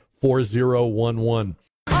bananas, 4011.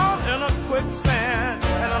 I'm in a quicksand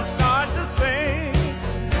and I'm starting to sing.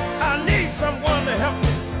 I need someone to help me,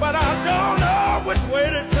 but I don't know which way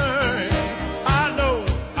to turn. I know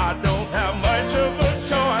I don't have much of a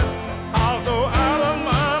choice. I'll go out of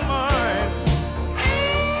my mind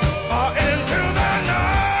or into the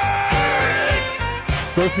night.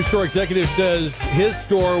 Grocery store executive says his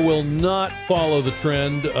store will not follow the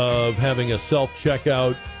trend of having a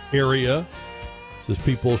self-checkout area. Says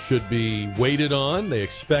people should be waited on. They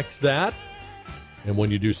expect that. And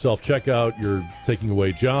when you do self-checkout, you're taking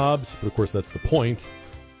away jobs. But, of course, that's the point,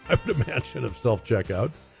 I would imagine, of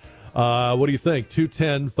self-checkout. What do you think?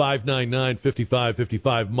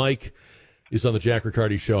 210-599-5555. Mike is on the Jack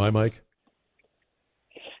Riccardi Show. Hi, Mike.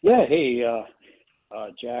 Yeah, hey,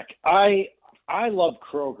 Jack. I love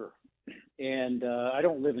Kroger, and I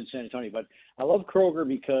don't live in San Antonio, but I love Kroger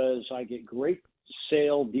because I get great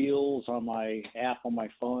sale deals on my app on my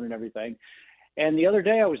phone and everything. And the other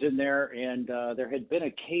day I was in there, and there had been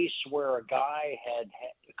a case where a guy had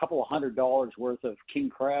a couple of $100 worth of king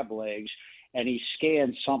crab legs, and he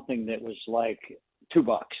scanned something that was like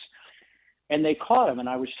 $2. And they caught him, and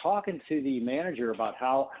I was talking to the manager about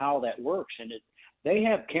how that works, and they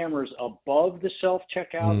have cameras above the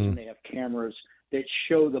self-checkouts, and they have cameras that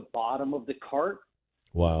show the bottom of the cart.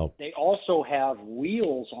 Wow. They also have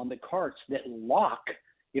wheels on the carts that lock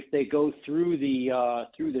if they go through the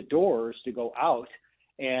doors to go out,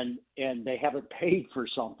 and they haven't paid for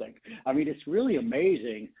something. I mean, it's really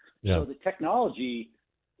amazing. Yeah. So the technology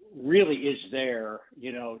really is there,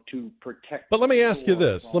 to protect. But let me ask you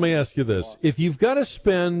this. If you've got to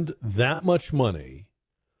spend that much money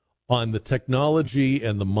on the technology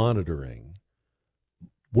and the monitoring,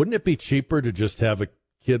 wouldn't it be cheaper to just have a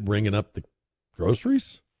kid ringing up the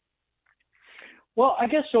groceries? Well, I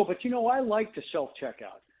guess so, but I like to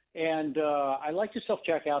self-checkout. And I like to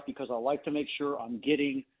self-checkout because I like to make sure I'm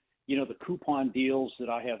getting, the coupon deals that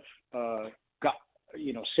I have got,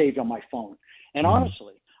 saved on my phone. And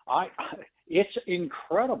honestly, it's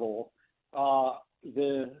incredible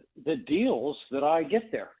the deals that I get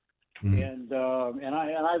there. And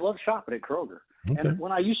I love shopping at Kroger. Okay. And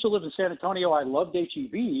when I used to live in San Antonio, I loved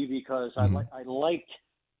HEB because I liked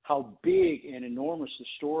how big and enormous the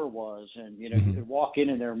store was, and you could walk in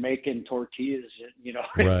and they're making tortillas,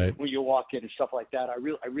 right. when you walk in and stuff like that. I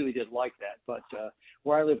really did like that. But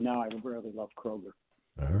where I live now, I really love Kroger.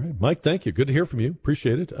 All right, Mike. Thank you. Good to hear from you.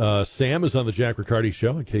 Appreciate it. Sam is on the Jack Riccardi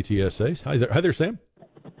Show on KTSA. Hi there, Sam.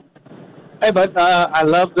 Hey, bud. I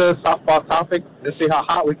love the softball topic. Let's see how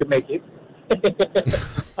hot we can make it.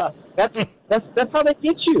 That's how they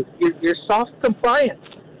get you. Your soft compliance,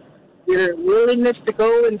 your willingness to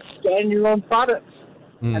go and scan your own products.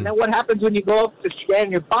 And then what happens when you go up to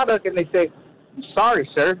scan your product and they say, "I'm sorry,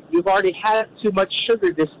 sir, you've already had too much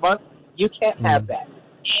sugar this month. You can't have that."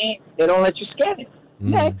 They don't let you scan it.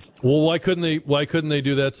 Next. Well, why couldn't they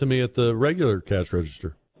do that to me at the regular cash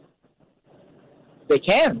register? They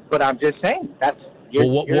can, but I'm just saying then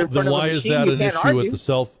why is that an issue at the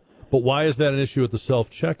self? But why is that an issue at the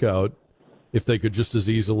self-checkout if they could just as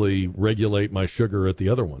easily regulate my sugar at the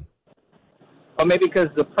other one? Or maybe because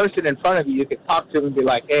the person in front of you could talk to them and be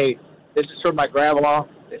like, "Hey, this is for my grandma.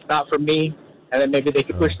 It's not for me. And then maybe they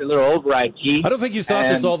could push the little override key. I don't think you thought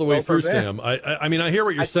this all the way through, there. Sam. I mean, I hear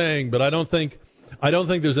what you're saying, but I don't think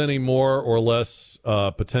there's any more or less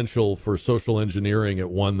potential for social engineering at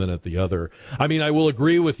one than at the other. I mean, I will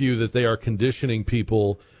agree with you that they are conditioning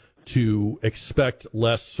people to expect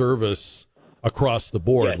less service across the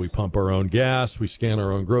board. Yes. We pump our own gas, we scan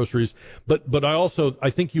our own groceries, but I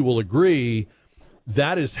think you will agree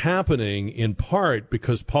that is happening in part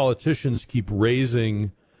because politicians keep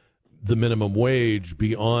raising the minimum wage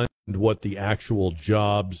beyond what the actual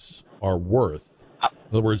jobs are worth. In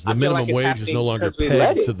other words, the minimum wage is no longer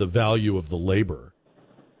pegged to the value of the labor.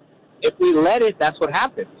 If we let it, that's what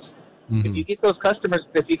happens. Mm-hmm. If you get those customers,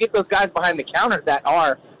 if you get those guys behind the counter that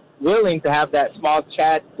are willing to have that small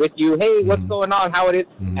chat with you, hey, what's going on, how it is,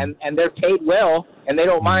 and they're paid well, and they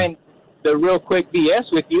don't mind the real quick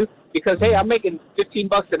BS with you because, hey, I'm making $15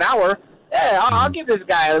 an hour. Yeah, I'll give this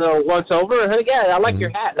guy a little once over. Hey, yeah, I like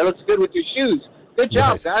your hat. That looks good with your shoes. Good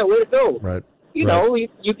job, guy. Way to go. Right. You know, you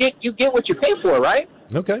get what you pay for, right?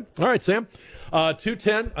 Okay. All right, Sam.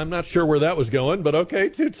 210, I'm not sure where that was going, but okay,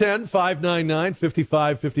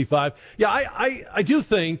 210-599-5555. Yeah, I do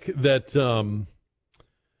think that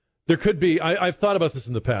there could be, I've thought about this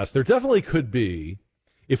in the past, there definitely could be,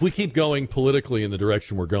 if we keep going politically in the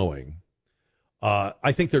direction we're going,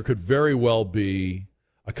 I think there could very well be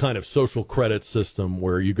a kind of social credit system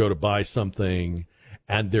where you go to buy something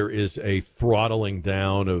and there is a throttling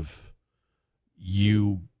down of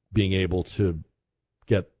you being able to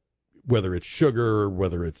get, whether it's sugar,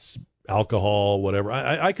 whether it's alcohol, whatever.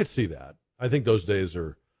 I could see that. I think those days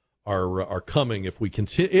are coming if we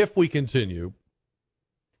continue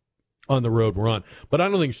on the road we're on. But I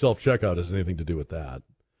don't think self-checkout has anything to do with that.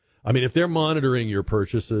 I mean, if they're monitoring your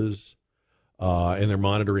purchases, and they're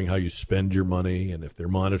monitoring how you spend your money, and if they're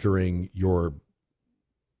monitoring your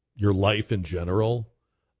life in general,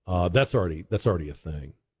 that's already a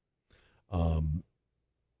thing.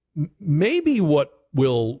 Maybe what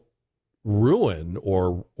will ruin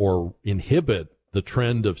or inhibit the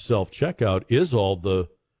trend of self-checkout is all the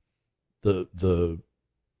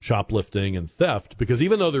shoplifting and theft, because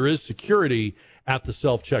even though there is security at the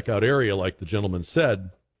self-checkout area, like the gentleman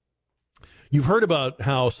said, you've heard about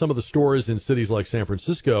how some of the stores in cities like San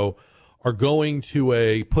Francisco are going to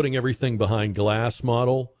a putting everything behind glass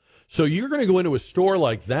model. So you're going to go into a store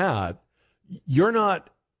like that. You're not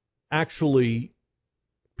actually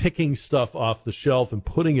picking stuff off the shelf and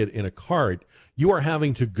putting it in a cart. You are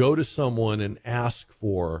having to go to someone and ask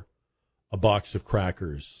for a box of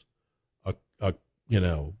crackers,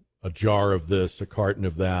 a jar of this, a carton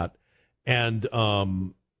of that. And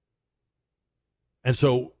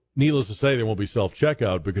so, needless to say, there won't be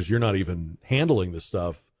self-checkout because you're not even handling the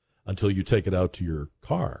stuff until you take it out to your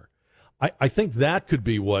car. I think that could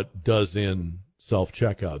be what does in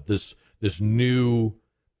self-checkout, this new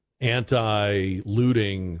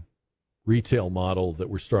anti-looting retail model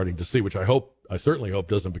that we're starting to see, which I certainly hope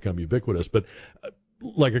doesn't become ubiquitous. But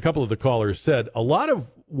like a couple of the callers said, a lot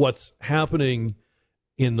of what's happening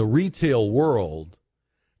in the retail world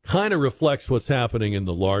kind of reflects what's happening in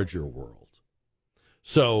the larger world.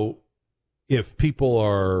 So if people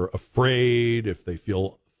are afraid, if they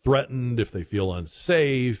feel threatened, if they feel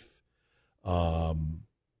unsafe,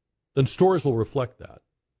 then stores will reflect that.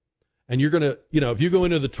 And you're going to, if you go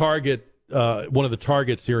into the Target, one of the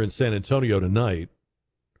Targets here in San Antonio tonight,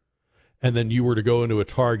 and then you were to go into a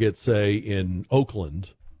Target, say, in Oakland,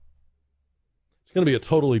 it's going to be a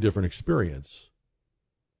totally different experience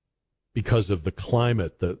because of the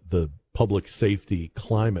climate, the public safety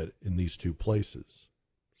climate in these two places.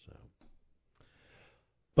 So,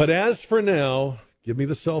 but as for now, give me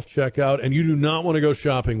the self-checkout, and you do not want to go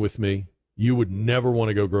shopping with me. You would never want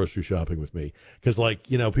to go grocery shopping with me because,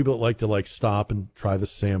 people that like to stop and try the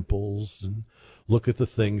samples and look at the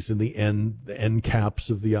things in the end caps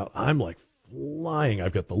of the. I'm like flying.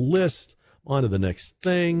 I've got the list. On to the next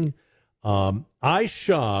thing. I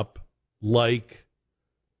shop like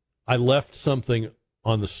I left something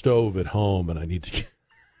on the stove at home, and I need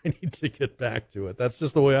to get back to it. That's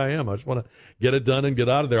just the way I am. I just want to get it done and get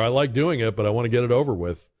out of there. I like doing it, but I want to get it over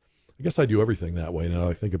with. I guess I do everything that way now that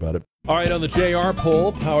I think about it. All right, on the JR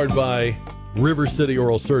poll, powered by River City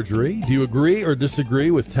Oral Surgery, do you agree or disagree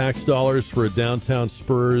with tax dollars for a downtown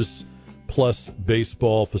Spurs plus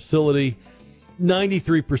baseball facility?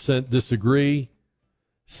 93% disagree,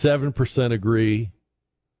 7% agree.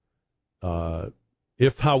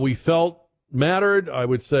 If how we felt mattered, I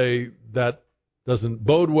would say that doesn't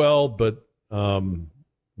bode well, but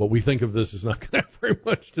what we think of this is not going to have very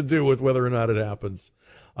much to do with whether or not it happens,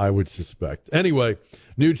 I would suspect. Anyway,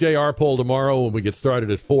 new JR poll tomorrow when we get started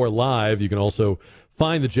at 4 live. You can also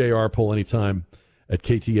find the JR poll anytime at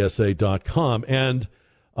ktsa.com. And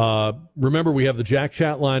remember, we have the Jack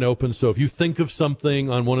Chat line open, so if you think of something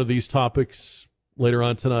on one of these topics later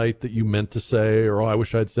on tonight that you meant to say, or, oh, I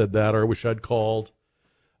wish I'd said that, or I wish I'd called,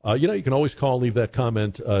 you can always call, leave that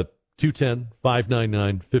comment,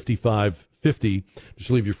 210-599-5550. Just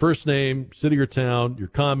leave your first name, city or town, your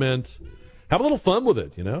comment. Have a little fun with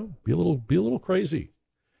it, Be a little crazy.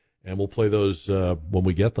 And we'll play those when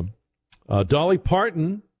we get them. Dolly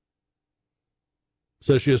Parton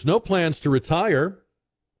says she has no plans to retire,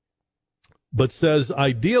 but says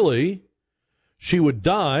ideally she would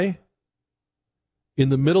die in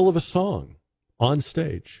the middle of a song on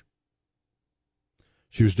stage.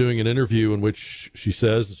 She was doing an interview in which she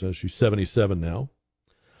says she's 77 now.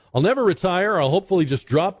 I'll never retire. I'll hopefully just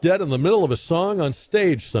drop dead in the middle of a song on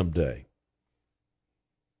stage someday.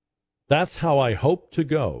 That's how I hope to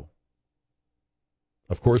go.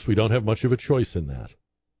 Of course, we don't have much of a choice in that.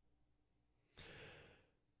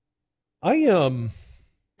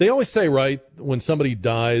 They always say, right, when somebody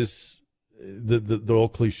dies, the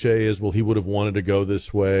old cliche is, well, he would have wanted to go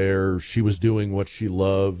this way, or she was doing what she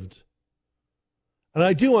loved. And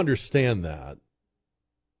I do understand that.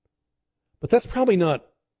 But that's probably not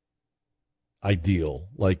ideal.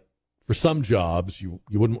 Like, for some jobs, you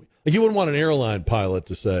wouldn't want an airline pilot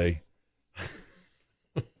to say,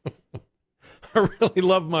 I really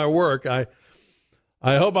love my work. I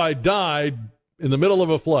hope I died in the middle of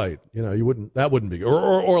a flight. That wouldn't be,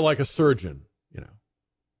 or like a surgeon,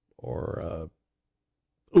 or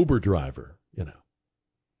a Uber driver, So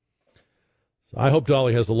I hope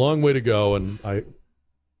Dolly has a long way to go, and I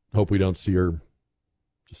hope we don't see her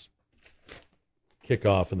just kick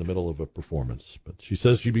off in the middle of a performance. But she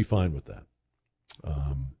says she'd be fine with that.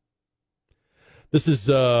 This is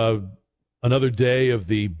another day of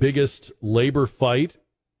the biggest labor fight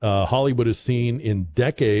Hollywood has seen in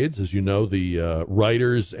decades. As you know, the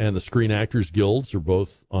writers and the Screen Actors Guilds are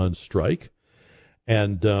both on strike.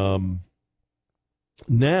 And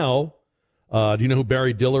now, do you know who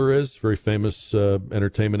Barry Diller is? Very famous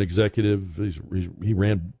entertainment executive. He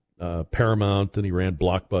ran Paramount, and he ran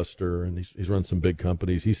Blockbuster, and he's run some big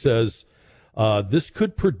companies. He says this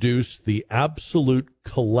could produce the absolute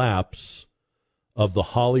collapse of the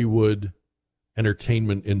Hollywood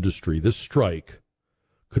entertainment industry. This strike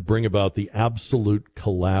could bring about the absolute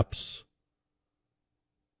collapse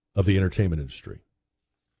of the entertainment industry.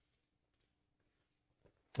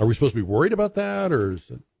 Are we supposed to be worried about that, or is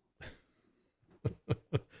it...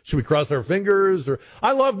 should we cross our fingers? Or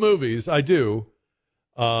I love movies, I do,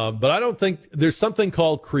 but I don't think there's something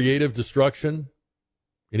called creative destruction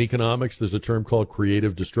in economics. There's a term called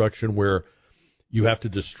creative destruction where you have to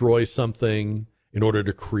destroy something in order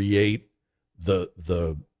to create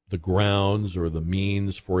the grounds or the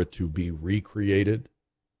means for it to be recreated.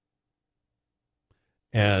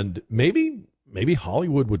 And maybe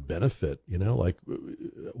Hollywood would benefit, like,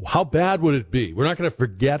 how bad would it be? We're not going to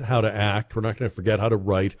forget how to act. We're not going to forget how to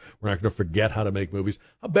write. We're not going to forget how to make movies.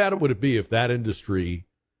 How bad would it be if that industry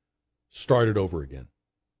started over again,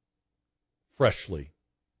 freshly,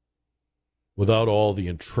 without all the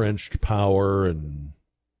entrenched power and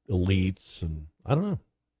elites? And I don't know.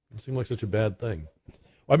 It seemed like such a bad thing.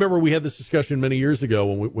 I remember we had this discussion many years ago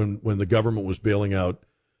when the government was bailing out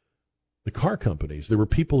the car companies. There were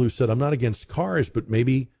people who said, I'm not against cars, but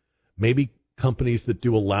maybe companies that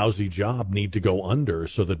do a lousy job need to go under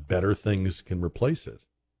so that better things can replace it.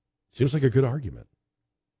 Seems like a good argument.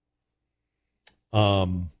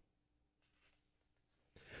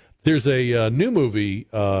 There's a new movie,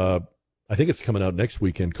 I think it's coming out next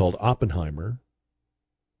weekend, called Oppenheimer.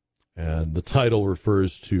 And the title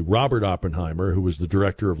refers to Robert Oppenheimer, who was the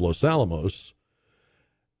director of Los Alamos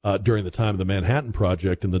during the time of the Manhattan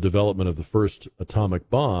Project and the development of the first atomic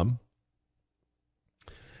bomb.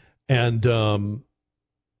 And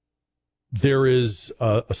there is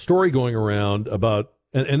a story going around about,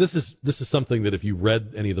 and this is something that if you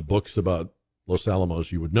read any of the books about Los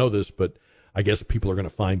Alamos, you would know this, but I guess people are going to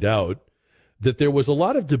find out that there was a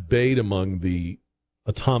lot of debate among the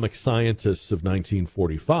atomic scientists of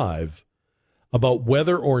 1945 about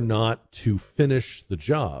whether or not to finish the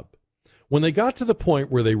job. When they got to the point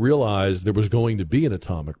where they realized there was going to be an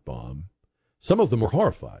atomic bomb, some of them were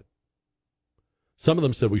horrified. Some of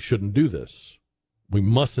them said, we shouldn't do this. We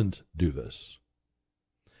mustn't do this.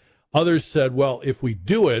 Others said, well, if we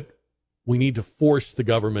do it, we need to force the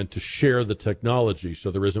government to share the technology so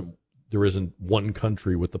there isn't one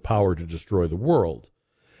country with the power to destroy the world.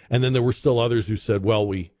 And then there were still others who said,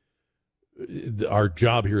 well, our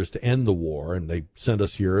job here is to end the war, and they sent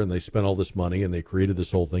us here, and they spent all this money, and they created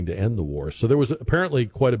this whole thing to end the war. So there was apparently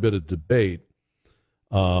quite a bit of debate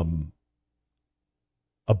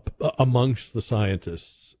amongst the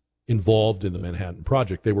scientists involved in the Manhattan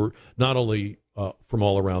Project. They were not only from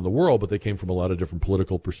all around the world, but they came from a lot of different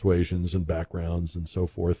political persuasions and backgrounds and so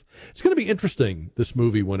forth. It's going to be interesting, this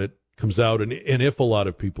movie, when it comes out, and if a lot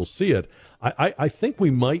of people see it. I think we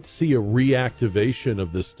might see a reactivation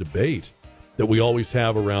of this debate that we always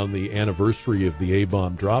have around the anniversary of the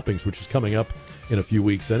A-bomb droppings, which is coming up in a few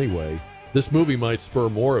weeks anyway. This movie might spur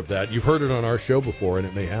more of that. You've heard it on our show before, and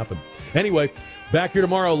it may happen. Anyway, back here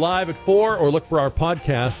tomorrow live at 4, or look for our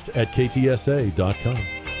podcast at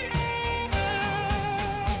ktsa.com.